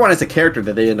everyone has a character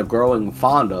that they end up growing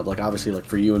fond of. Like obviously like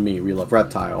for you and me, we love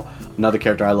Reptile. Another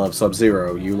character I love,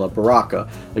 Sub-Zero. You love Baraka.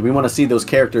 Like we want to see those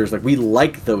characters. Like we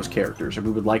like those characters, and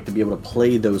we would like to be able to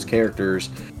play those characters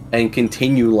and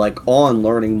continue like on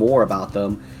learning more about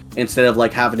them. Instead of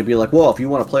like having to be like, well, if you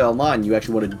want to play online, you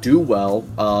actually want to do well,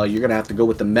 you're gonna have to go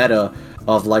with the meta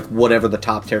of like whatever the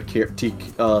top tier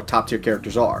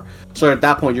characters are. So at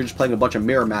that point, you're just playing a bunch of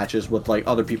mirror matches with like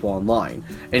other people online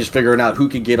and just figuring out who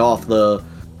can get off the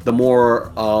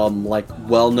more like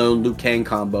well-known Liu Kang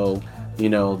combo, you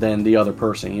know, than the other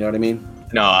person. You know what I mean?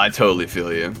 No, I totally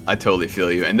feel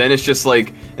you. And then it's just like,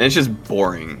 and it's just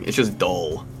boring. It's just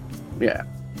dull. Yeah.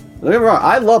 Don't get me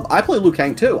wrong, I play Liu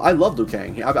Kang too. I love Liu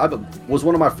Kang. I was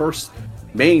one of my first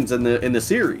mains in the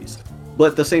series. But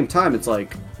at the same time, it's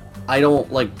like I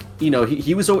don't like, you know,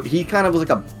 he kind of was like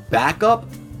a backup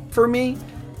for me.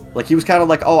 Like he was kind of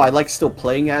like, oh, I like still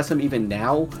playing as him even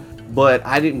now, but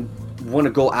I didn't want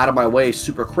to go out of my way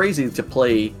super crazy to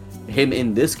play him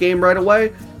in this game right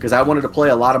away, because I wanted to play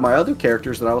a lot of my other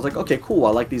characters, and I was like, okay, cool, I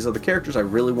like these other characters, I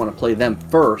really want to play them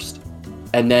first,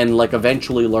 and then like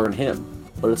eventually learn him.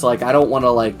 But it's like, I don't want to,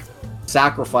 like,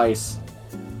 sacrifice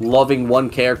loving one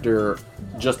character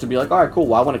just to be like, all right, cool,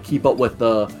 well, I want to keep up with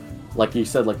the, like you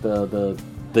said, like, the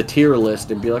tier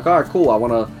list and be like, all right, cool, I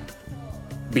want to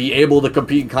be able to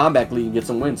compete in Combat League and get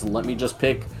some wins, and let me just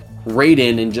pick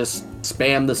Raiden and just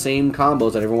spam the same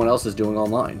combos that everyone else is doing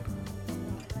online.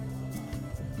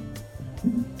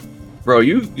 Bro,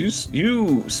 you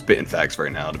spitting facts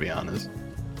right now, to be honest.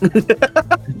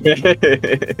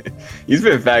 You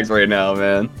spitting facts right now,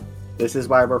 man. This is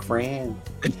why we're friends.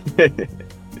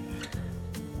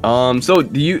 So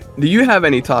do you have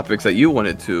any topics that you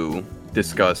wanted to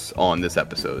discuss on this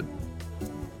episode?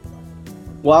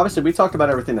 Well, obviously we talked about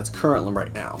everything that's currently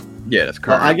right now. Yeah, that's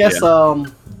current. I guess yeah.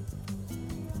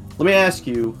 Let me ask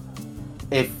you,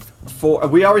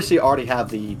 we obviously already have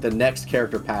the next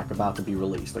character pack about to be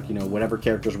released. Like, you know, whatever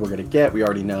characters we're gonna get, we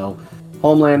already know.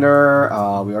 Homelander,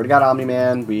 we already got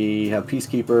Omni-Man, we have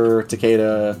Peacekeeper,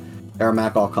 Takeda,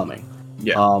 Ermac all coming.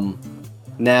 Yeah.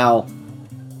 Now,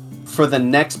 for the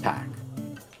next pack,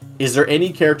 is there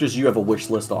any characters you have a wish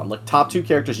list on? Like, top 2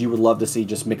 characters you would love to see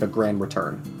just make a grand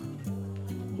return?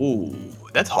 Ooh,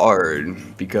 that's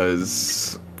hard,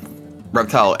 because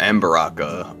Reptile and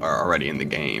Baraka are already in the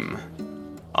game.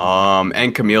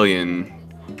 And Chameleon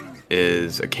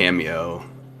is a cameo.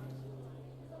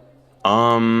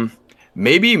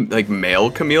 Maybe like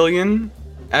male Chameleon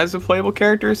as a playable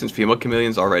character, since female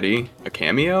Chameleon's already a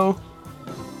cameo.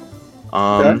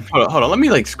 Okay. Hold on, let me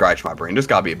like scratch my brain. There's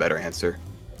gotta be a better answer.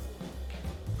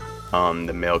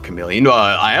 The male Chameleon. No,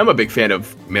 I am a big fan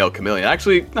of male Chameleon.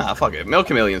 Actually, nah, fuck it. Male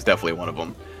Chameleon is definitely one of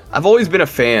them. I've always been a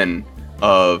fan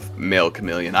of male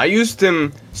Chameleon. I used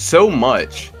him so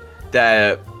much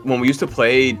that when we used to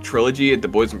play Trilogy at the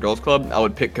Boys and Girls Club, I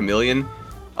would pick Chameleon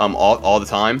all the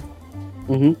time.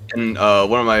 Mm-hmm. And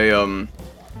one of my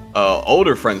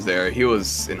older friends there, he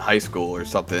was in high school or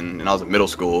something, and I was in middle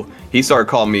school. He started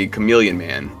calling me Chameleon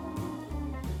Man.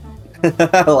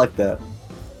 I like that.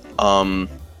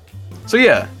 So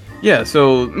yeah.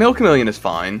 So male Chameleon is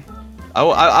fine.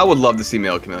 I would love to see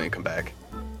male Chameleon come back,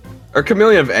 or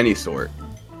Chameleon of any sort.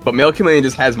 But male Chameleon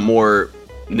just has more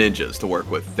ninjas to work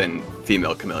with than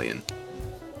female Chameleon,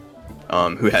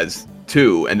 who has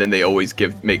 2, and then they always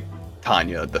make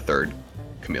Tanya the 3rd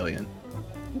Chameleon.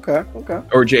 Okay.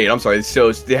 Or Jade, I'm sorry.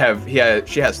 So she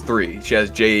has 3. She has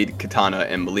Jade, Katana,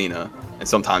 and Melina, and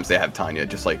sometimes they have Tanya,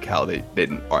 just like how they did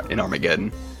in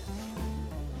Armageddon.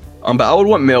 But I would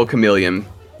want male Chameleon.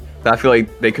 I feel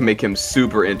like they can make him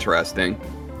super interesting.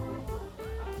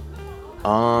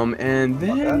 And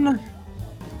then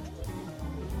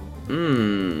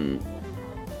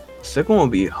second one will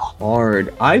be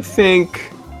hard. I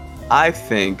think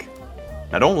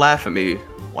Now don't laugh at me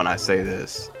when I say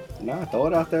this. Nah, throw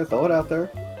it out there. Throw it out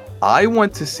there. I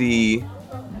want to see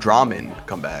Dramen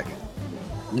come back.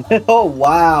 Oh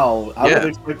wow! I would have Yeah.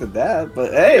 expected that,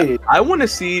 but hey, I want to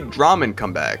see Dramen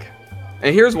come back.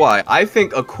 And here's why. I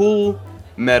think a cool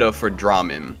meta for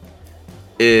Dramen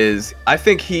is I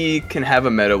think he can have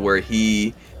a meta where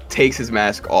he takes his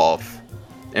mask off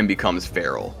and becomes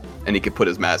feral. And he can put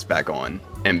his mask back on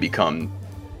and become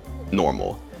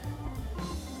normal.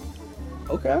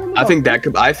 okay. I think that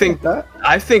could I think that.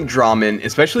 Dramen,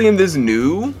 especially in this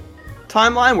new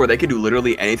timeline where they could do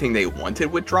literally anything they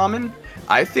wanted with Dramen,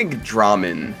 I think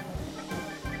Dramen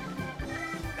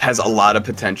has a lot of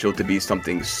potential to be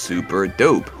something super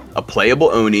dope. A playable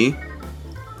Oni.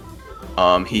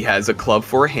 He has a club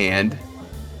for a hand.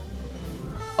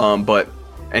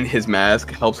 And his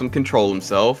mask helps him control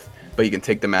himself, but he can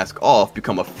take the mask off,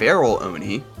 become a feral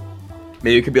Oni.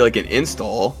 Maybe it could be like an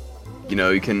install. You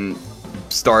know, you can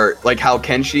start like how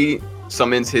Kenshi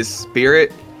summons his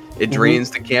spirit, it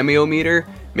drains the cameo meter.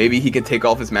 Maybe he can take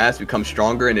off his mask, become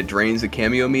stronger, and it drains the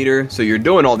cameo meter. So you're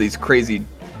doing all these crazy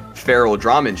feral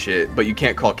Dramen shit, but you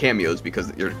can't call cameos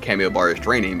because your cameo bar is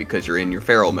draining because you're in your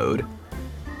feral mode.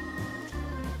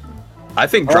 I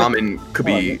think Dramen could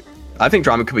be. I think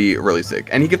Dramen could be really sick,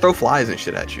 and he could throw flies and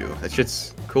shit at you. That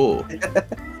shit's cool. It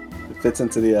fits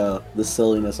into the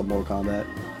silliness of Mortal Kombat.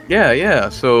 Yeah.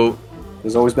 So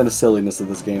There's always been a silliness of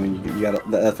this game, and you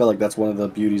gotta. I feel like that's one of the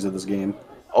beauties of this game.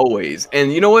 always,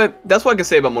 and you know what? That's what I can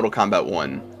say about Mortal Kombat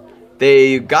 1.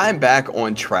 They got back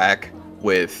on track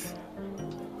with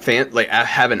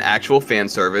have an actual fan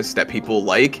service that people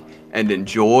like and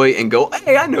enjoy and go,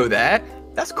 hey, I know that.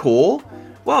 That's cool.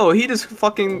 Whoa, he just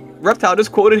fucking Reptile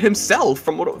just quoted himself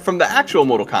from the actual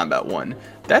Mortal Kombat 1.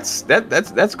 That's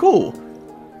cool.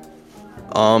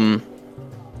 And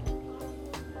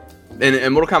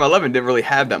Mortal Kombat 11 didn't really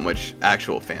have that much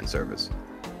actual fan service.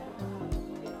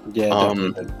 Yeah.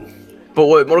 Definitely. But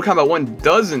what Mortal Kombat 1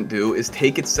 doesn't do is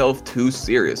take itself too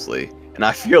seriously. And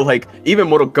I feel like even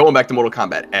going back to Mortal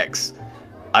Kombat X,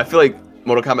 I feel like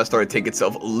Mortal Kombat started to take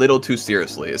itself a little too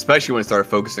seriously, especially when it started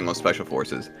focusing on special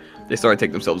forces. They started to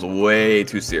take themselves way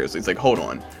too seriously. It's like, hold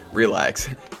on, relax,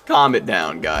 calm it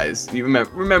down, guys. You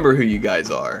remember who you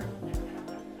guys are.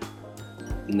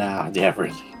 Nah, yeah,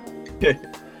 really.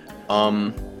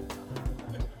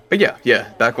 But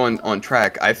yeah, back on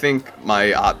track. I think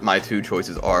my two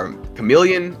choices are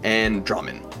Chameleon and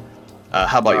Dramen.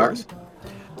 How about yours?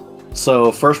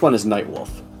 So first one is Nightwolf.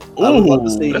 Ooh, I would love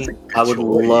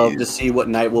to see what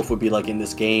Nightwolf would be like in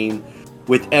this game.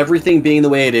 With everything being the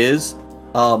way it is,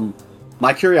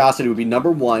 my curiosity would be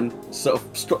number one, so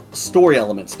story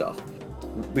element stuff.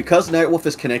 Because Nightwolf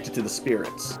is connected to the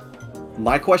spirits,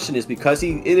 my question is, because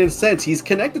in a sense, he's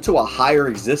connected to a higher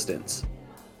existence.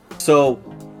 So,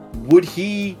 would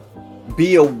he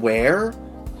be aware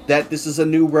that this is a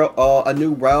new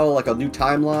realm, like a new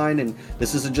timeline, and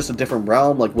this isn't just a different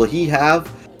realm? Like, will he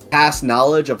have past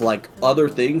knowledge of like other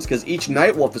things? Because each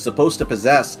Nightwolf is supposed to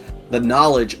possess the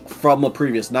knowledge from a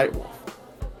previous Nightwolf.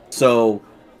 So,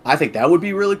 I think that would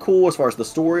be really cool as far as the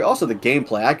story. Also, the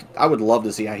gameplay. I would love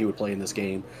to see how he would play in this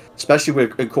game, especially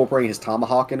with incorporating his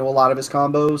tomahawk into a lot of his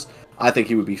combos. I think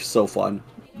he would be so fun.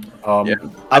 Yeah.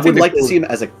 I would like to see him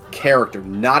as a character,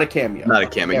 not a cameo. Not a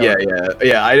cameo.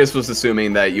 Yeah. I just was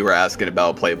assuming that you were asking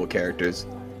about playable characters.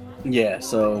 Yeah.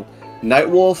 So,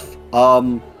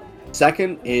 Nightwolf.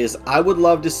 Second is I would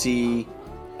love to see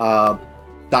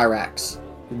Cyrax,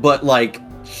 but like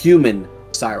human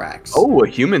Cyrax. Oh, a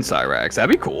human Cyrax.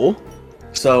 That'd be cool.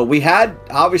 So we had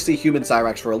obviously human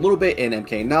Cyrax for a little bit in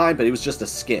MK9, but it was just a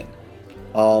skin.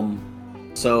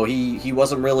 So he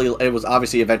wasn't really. It was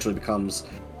obviously eventually becomes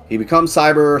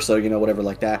cyber. So whatever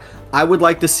like that. I would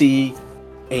like to see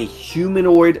a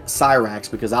humanoid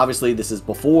Cyrax, because obviously this is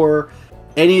before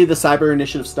any of the Cyber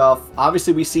Initiative stuff.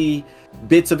 Obviously we see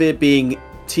bits of it being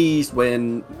teased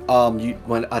when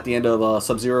at the end of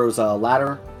Sub-Zero's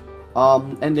ladder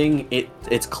ending.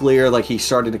 It's clear like he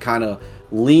started to kind of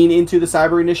lean into the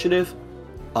Cyber Initiative.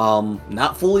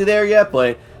 Not fully there yet,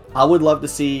 but I would love to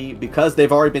see, because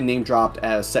they've already been name dropped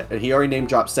he already name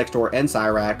dropped Sector and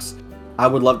Cyrax. I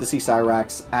would love to see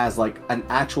Cyrax as like an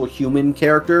actual human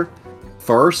character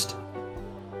first,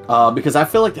 because I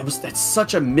feel like that's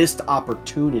such a missed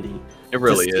opportunity. It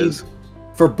really is.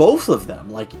 For both of them,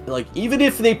 like even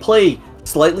if they play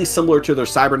slightly similar to their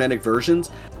cybernetic versions,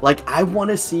 like I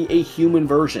want to see a human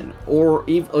version, or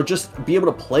just be able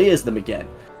to play as them again.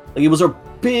 Like, it was a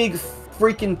big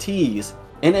freaking tease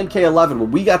in MK11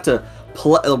 when we got to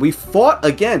play. We fought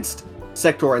against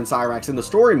Sector and Cyrax in the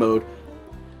story mode,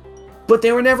 but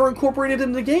they were never incorporated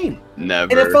in the game.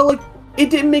 Never. And it felt like It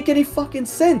didn't make any fucking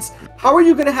sense. How are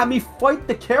you gonna have me fight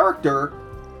the character?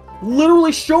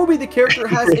 Literally show me the character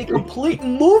has a complete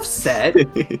move set,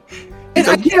 and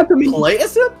I can't play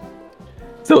as him.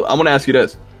 So I'm gonna ask you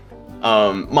this,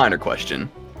 minor question: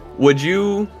 would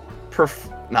you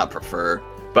not prefer,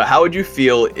 but how would you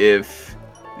feel if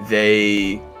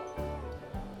they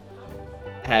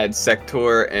had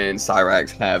Sector and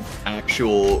Cyrax have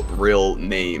actual real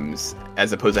names,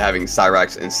 as opposed to having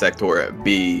Cyrax and Sector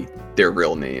be their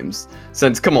real names?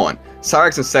 Since, come on,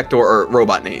 Cyrax and Sector are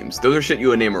robot names. Those are shit you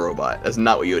would name a robot. That's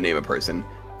not what you would name a person.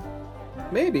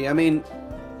 Maybe. I mean,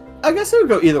 I guess it would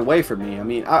go either way for me. I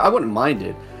mean, I wouldn't mind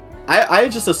it. I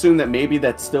just assume that maybe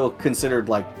that's still considered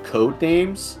like code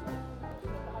names.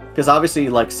 Because obviously,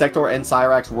 like, Sector and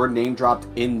Cyrax were name dropped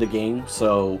in the game,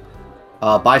 so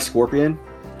by Scorpion.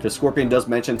 Because Scorpion does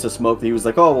mention to Smoke that he was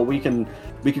like, oh, well, we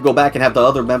could go back and have the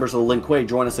other members of the Lin Kuei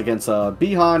join us against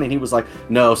Bihan, and he was like,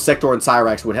 no, Sector and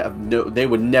Cyrax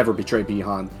would never betray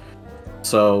Bihan.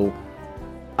 So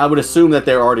I would assume that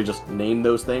they're already just named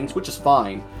those things, which is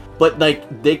fine. But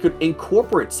like, they could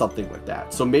incorporate something with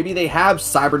that. So maybe they have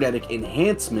cybernetic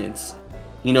enhancements.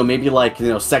 You know, maybe like, you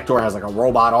know, Sector has like a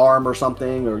robot arm or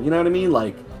something, or you know what I mean?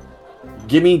 Like,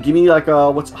 give me like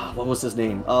what was his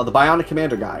name? The Bionic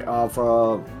Commander guy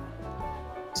for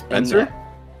Spencer.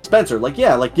 Spencer, like,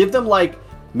 yeah, like give them like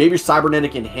maybe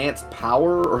cybernetic enhanced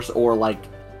power or like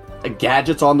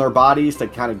gadgets on their bodies to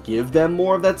kind of give them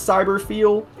more of that cyber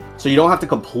feel, so you don't have to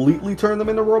completely turn them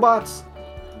into robots.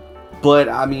 But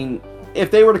I mean, if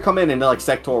they were to come in and like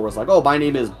Sector was like, oh, my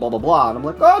name is blah blah blah, and I'm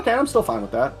like, oh, okay, I'm still fine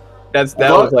with that. That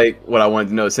was like what I wanted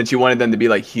to know. Since you wanted them to be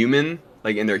like human,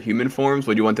 like in their human forms,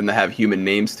 would you want them to have human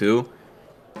names too?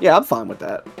 Yeah, I'm fine with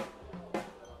that.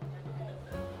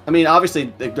 I mean,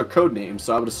 obviously they're code names,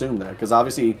 so I would assume that, because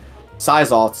obviously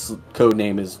Syzoth's code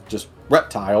name is just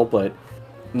Reptile, but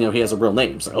you know he has a real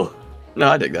name, so. No,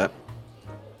 I dig that.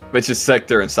 But it's just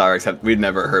Sector and Cyrax we'd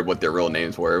never heard what their real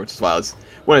names were, which is why I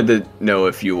wanted to know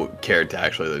if you cared to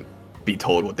actually be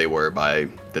told what they were by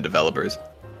the developers.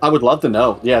 I would love to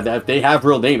know. Yeah, if they have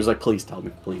real names, like, please tell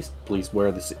me, please,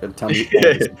 where this. Tell me.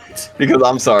 Because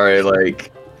I'm sorry,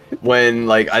 like when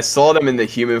like I saw them in the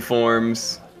human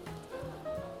forms,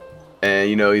 and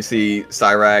you know you see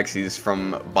Cyrax, he's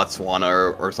from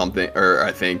Botswana or something, or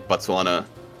I think Botswana,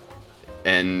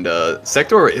 and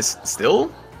Sector is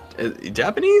still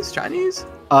Japanese, Chinese,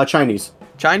 Chinese,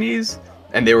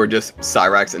 and they were just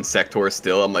Cyrax and Sector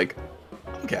still. I'm like,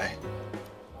 okay.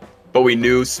 But we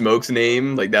knew Smoke's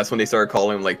name, like that's when they started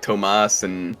calling him like Tomas,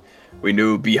 and we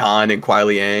knew Bihan and Kuai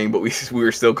Liang, but we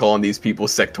were still calling these people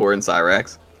Sector and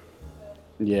Cyrax.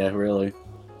 Yeah, really.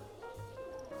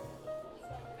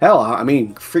 Hell, I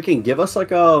mean, freaking give us like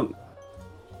give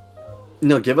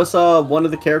us one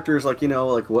of the characters, like, you know,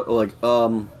 like what, like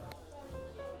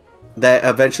that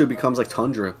eventually becomes like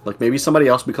Tundra. Like maybe somebody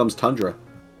else becomes Tundra.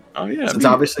 Oh yeah.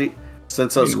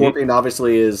 Since Scorpion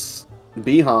obviously is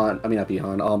Bihan, I mean not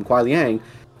Bihan, Kuai Liang,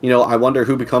 you know, I wonder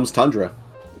who becomes Tundra.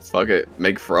 Fuck it,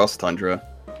 make Frost Tundra.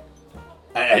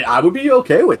 I would be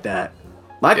okay with that.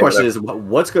 My question is,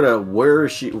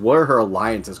 where her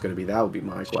alliance is going to be? That would be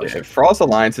my question. Yeah, Frost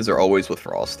alliances are always with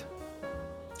Frost.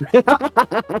 No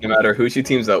matter who she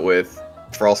teams up with,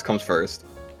 Frost comes first.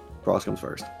 Frost comes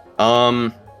first.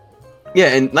 Yeah,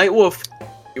 and Nightwolf,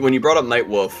 when you brought up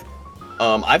Nightwolf,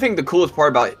 I think the coolest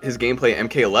part about his gameplay in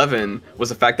MK11 was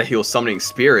the fact that he was summoning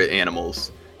spirit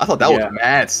animals. I thought that was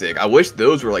mad sick. I wish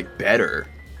those were like better.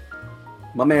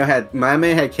 My man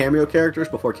had cameo characters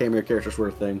before cameo characters were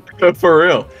a thing. For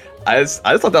real. I just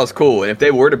thought that was cool. And if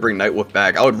they were to bring Nightwolf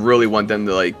back, I would really want them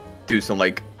to like do some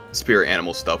like spirit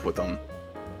animal stuff with them.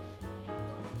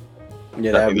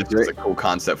 Yeah, that would be great. That's a cool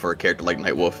concept for a character like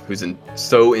Nightwolf, who's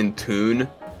so in tune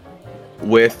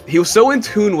with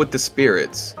the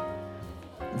spirits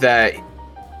that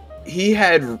he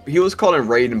was called in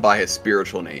Raiden by his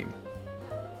spiritual name.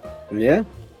 Yeah.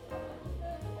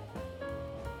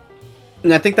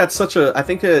 And I think that's I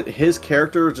think that his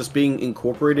character just being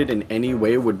incorporated in any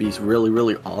way would be really,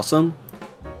 really awesome.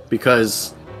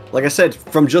 Because, like I said,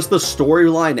 from just the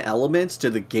storyline elements to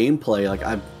the gameplay, like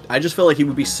I just feel like he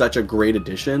would be such a great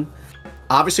addition.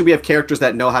 Obviously, we have characters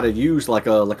that know how to use like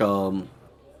a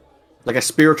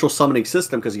spiritual summoning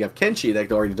system, because you have Kenshi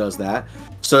that already does that.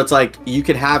 So it's like you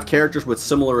could have characters with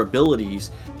similar abilities.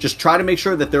 Just try to make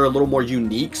sure that they're a little more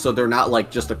unique, so they're not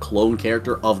like just a clone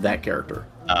character of that character.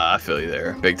 I feel you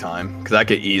there, big time, because that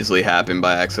could easily happen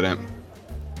by accident.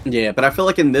 Yeah, but I feel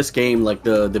like in this game, like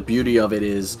the beauty of it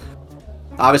is,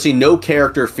 obviously no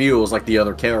character feels like the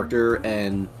other character,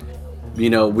 and you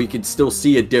know we could still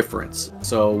see a difference.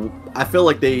 So I feel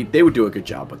like they would do a good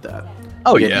job with that.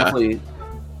 Oh yeah. Definitely.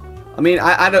 I mean,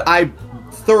 I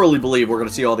thoroughly believe we're going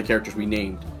to see all the characters we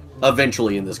named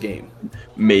eventually in this game.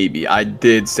 Maybe. I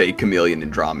did say Chameleon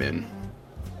and Dramin.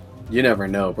 You never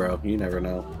know, bro. You never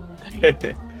know.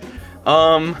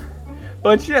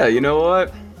 But yeah, you know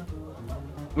what?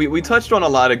 We touched on a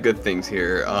lot of good things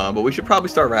here, but we should probably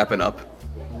start wrapping up.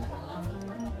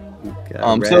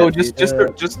 So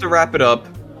just to wrap it up,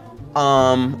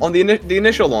 on the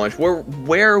initial launch,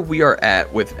 where we are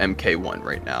at with MK1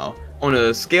 right now, on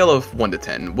a scale of 1 to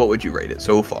 10, what would you rate it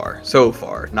so far? So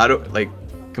far, not like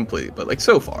completely, but like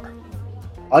so far.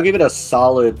 I'll give it a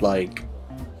solid, like,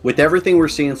 with everything we're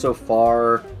seeing so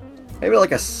far, maybe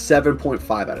like a 7.5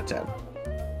 out of 10.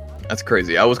 That's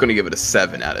crazy. I was going to give it a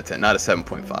 7 out of 10, not a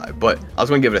 7.5, but I was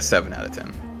going to give it a 7 out of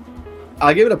 10.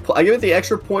 I give it the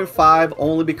extra 0.5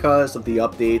 only because of the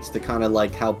updates to kind of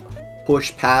like help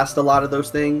push past a lot of those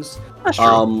things. That's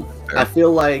true. I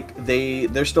feel like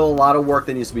there's still a lot of work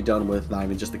that needs to be done with not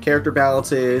even just the character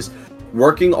balances.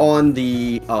 Working on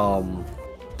the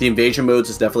invasion modes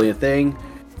is definitely a thing.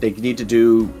 They need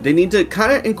to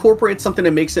kind of incorporate something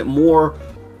that makes it more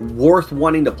worth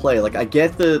wanting to play. Like, I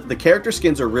get the character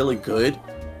skins are really good,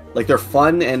 like they're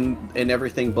fun and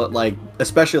everything, but like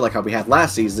especially like how we had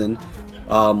last season,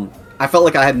 I felt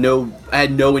like I had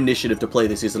no initiative to play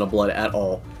this Season of Blood at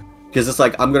all, because it's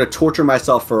like I'm gonna torture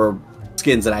myself for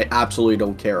skins that I absolutely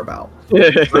don't care about.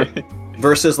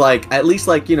 Versus like at least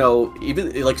like, you know,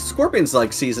 even like Scorpion's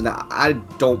like season, I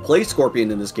don't play Scorpion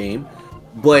in this game,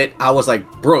 but I was like,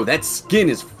 bro, that skin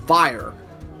is fire,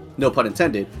 no pun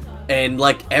intended. And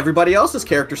like everybody else's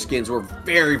character skins were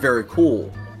very, very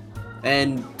cool.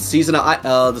 And the season of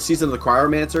the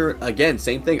Cryomancer, again,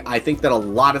 same thing. I think that a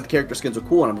lot of the character skins are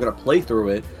cool, and I'm gonna play through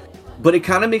it. But it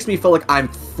kind of makes me feel like I'm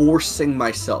forcing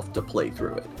myself to play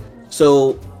through it.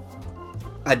 So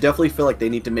I definitely feel like they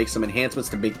need to make some enhancements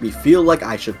to make me feel like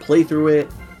I should play through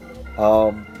it.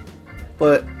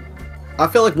 But I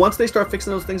feel like once they start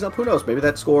fixing those things up, who knows? Maybe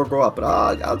that score will go up.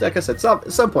 But like I said,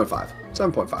 7.5.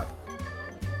 7.5.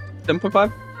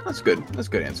 7.5? That's good. That's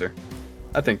a good answer.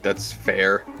 I think that's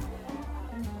fair.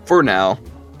 For now.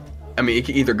 I mean, it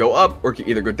can either go up or it can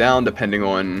either go down depending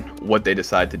on what they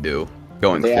decide to do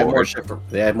going forward.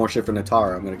 They add more shit for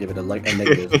Natara. I'm going to give it a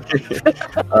negative.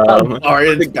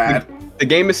 It's bad. The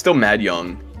game is still mad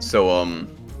young, so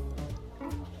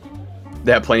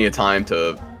they have plenty of time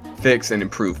to fix and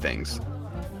improve things.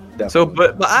 Definitely. So,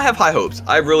 but I have high hopes.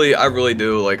 I really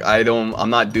do. Like, I'm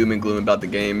not doom and gloom about the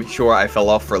game. Sure, I fell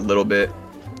off for a little bit,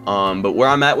 but where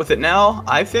I'm at with it now,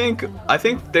 I think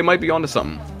they might be onto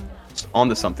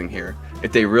something here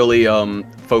if they really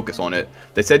focus on it.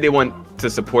 They said they want to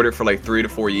support it for like 3 to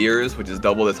 4 years, which is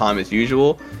double the time as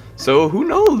usual. So who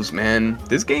knows, man?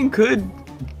 This game could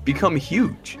become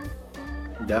huge.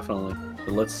 Definitely.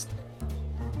 So let's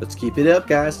keep it up,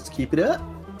 guys. Let's keep it up.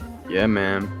 Yeah,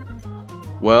 man.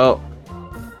 Well,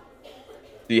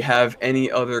 do you have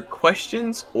any other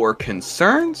questions or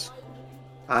concerns?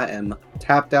 I am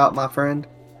tapped out, my friend.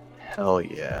 Hell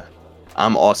yeah.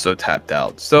 I'm also tapped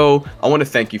out. So I want to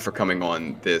thank you for coming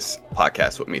on this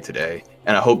podcast with me today.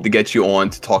 And I hope to get you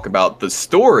on to talk about the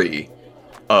story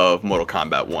of Mortal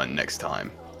Kombat 1 next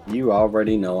time. You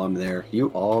already know I'm there.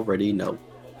 You already know.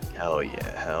 Hell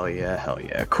yeah, hell yeah, hell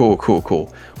yeah.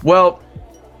 Cool. Well,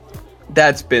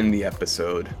 that's been the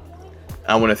episode.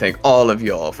 I want to thank all of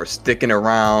y'all for sticking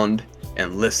around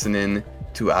and listening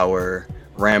to our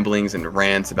ramblings and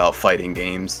rants about fighting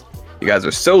games. You guys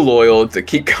are so loyal to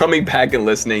keep coming back and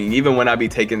listening, even when I be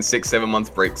taking 6-7 months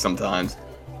breaks sometimes.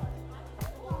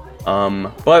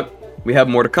 But we have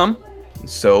more to come.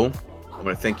 So I want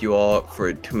to thank you all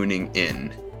for tuning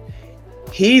in.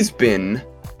 He's been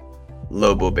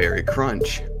Loboberry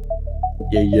Crunch.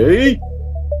 Yay.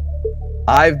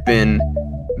 I've been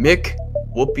Mick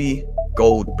Whoopi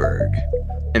Goldberg.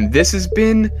 And this has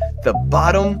been the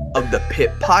Bottom of the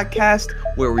Pit podcast,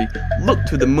 where we look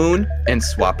to the moon and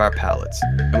swap our palettes.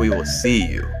 And we will see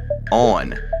you on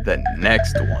the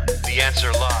next one. The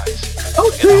answer lies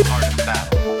in the heart of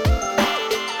battle.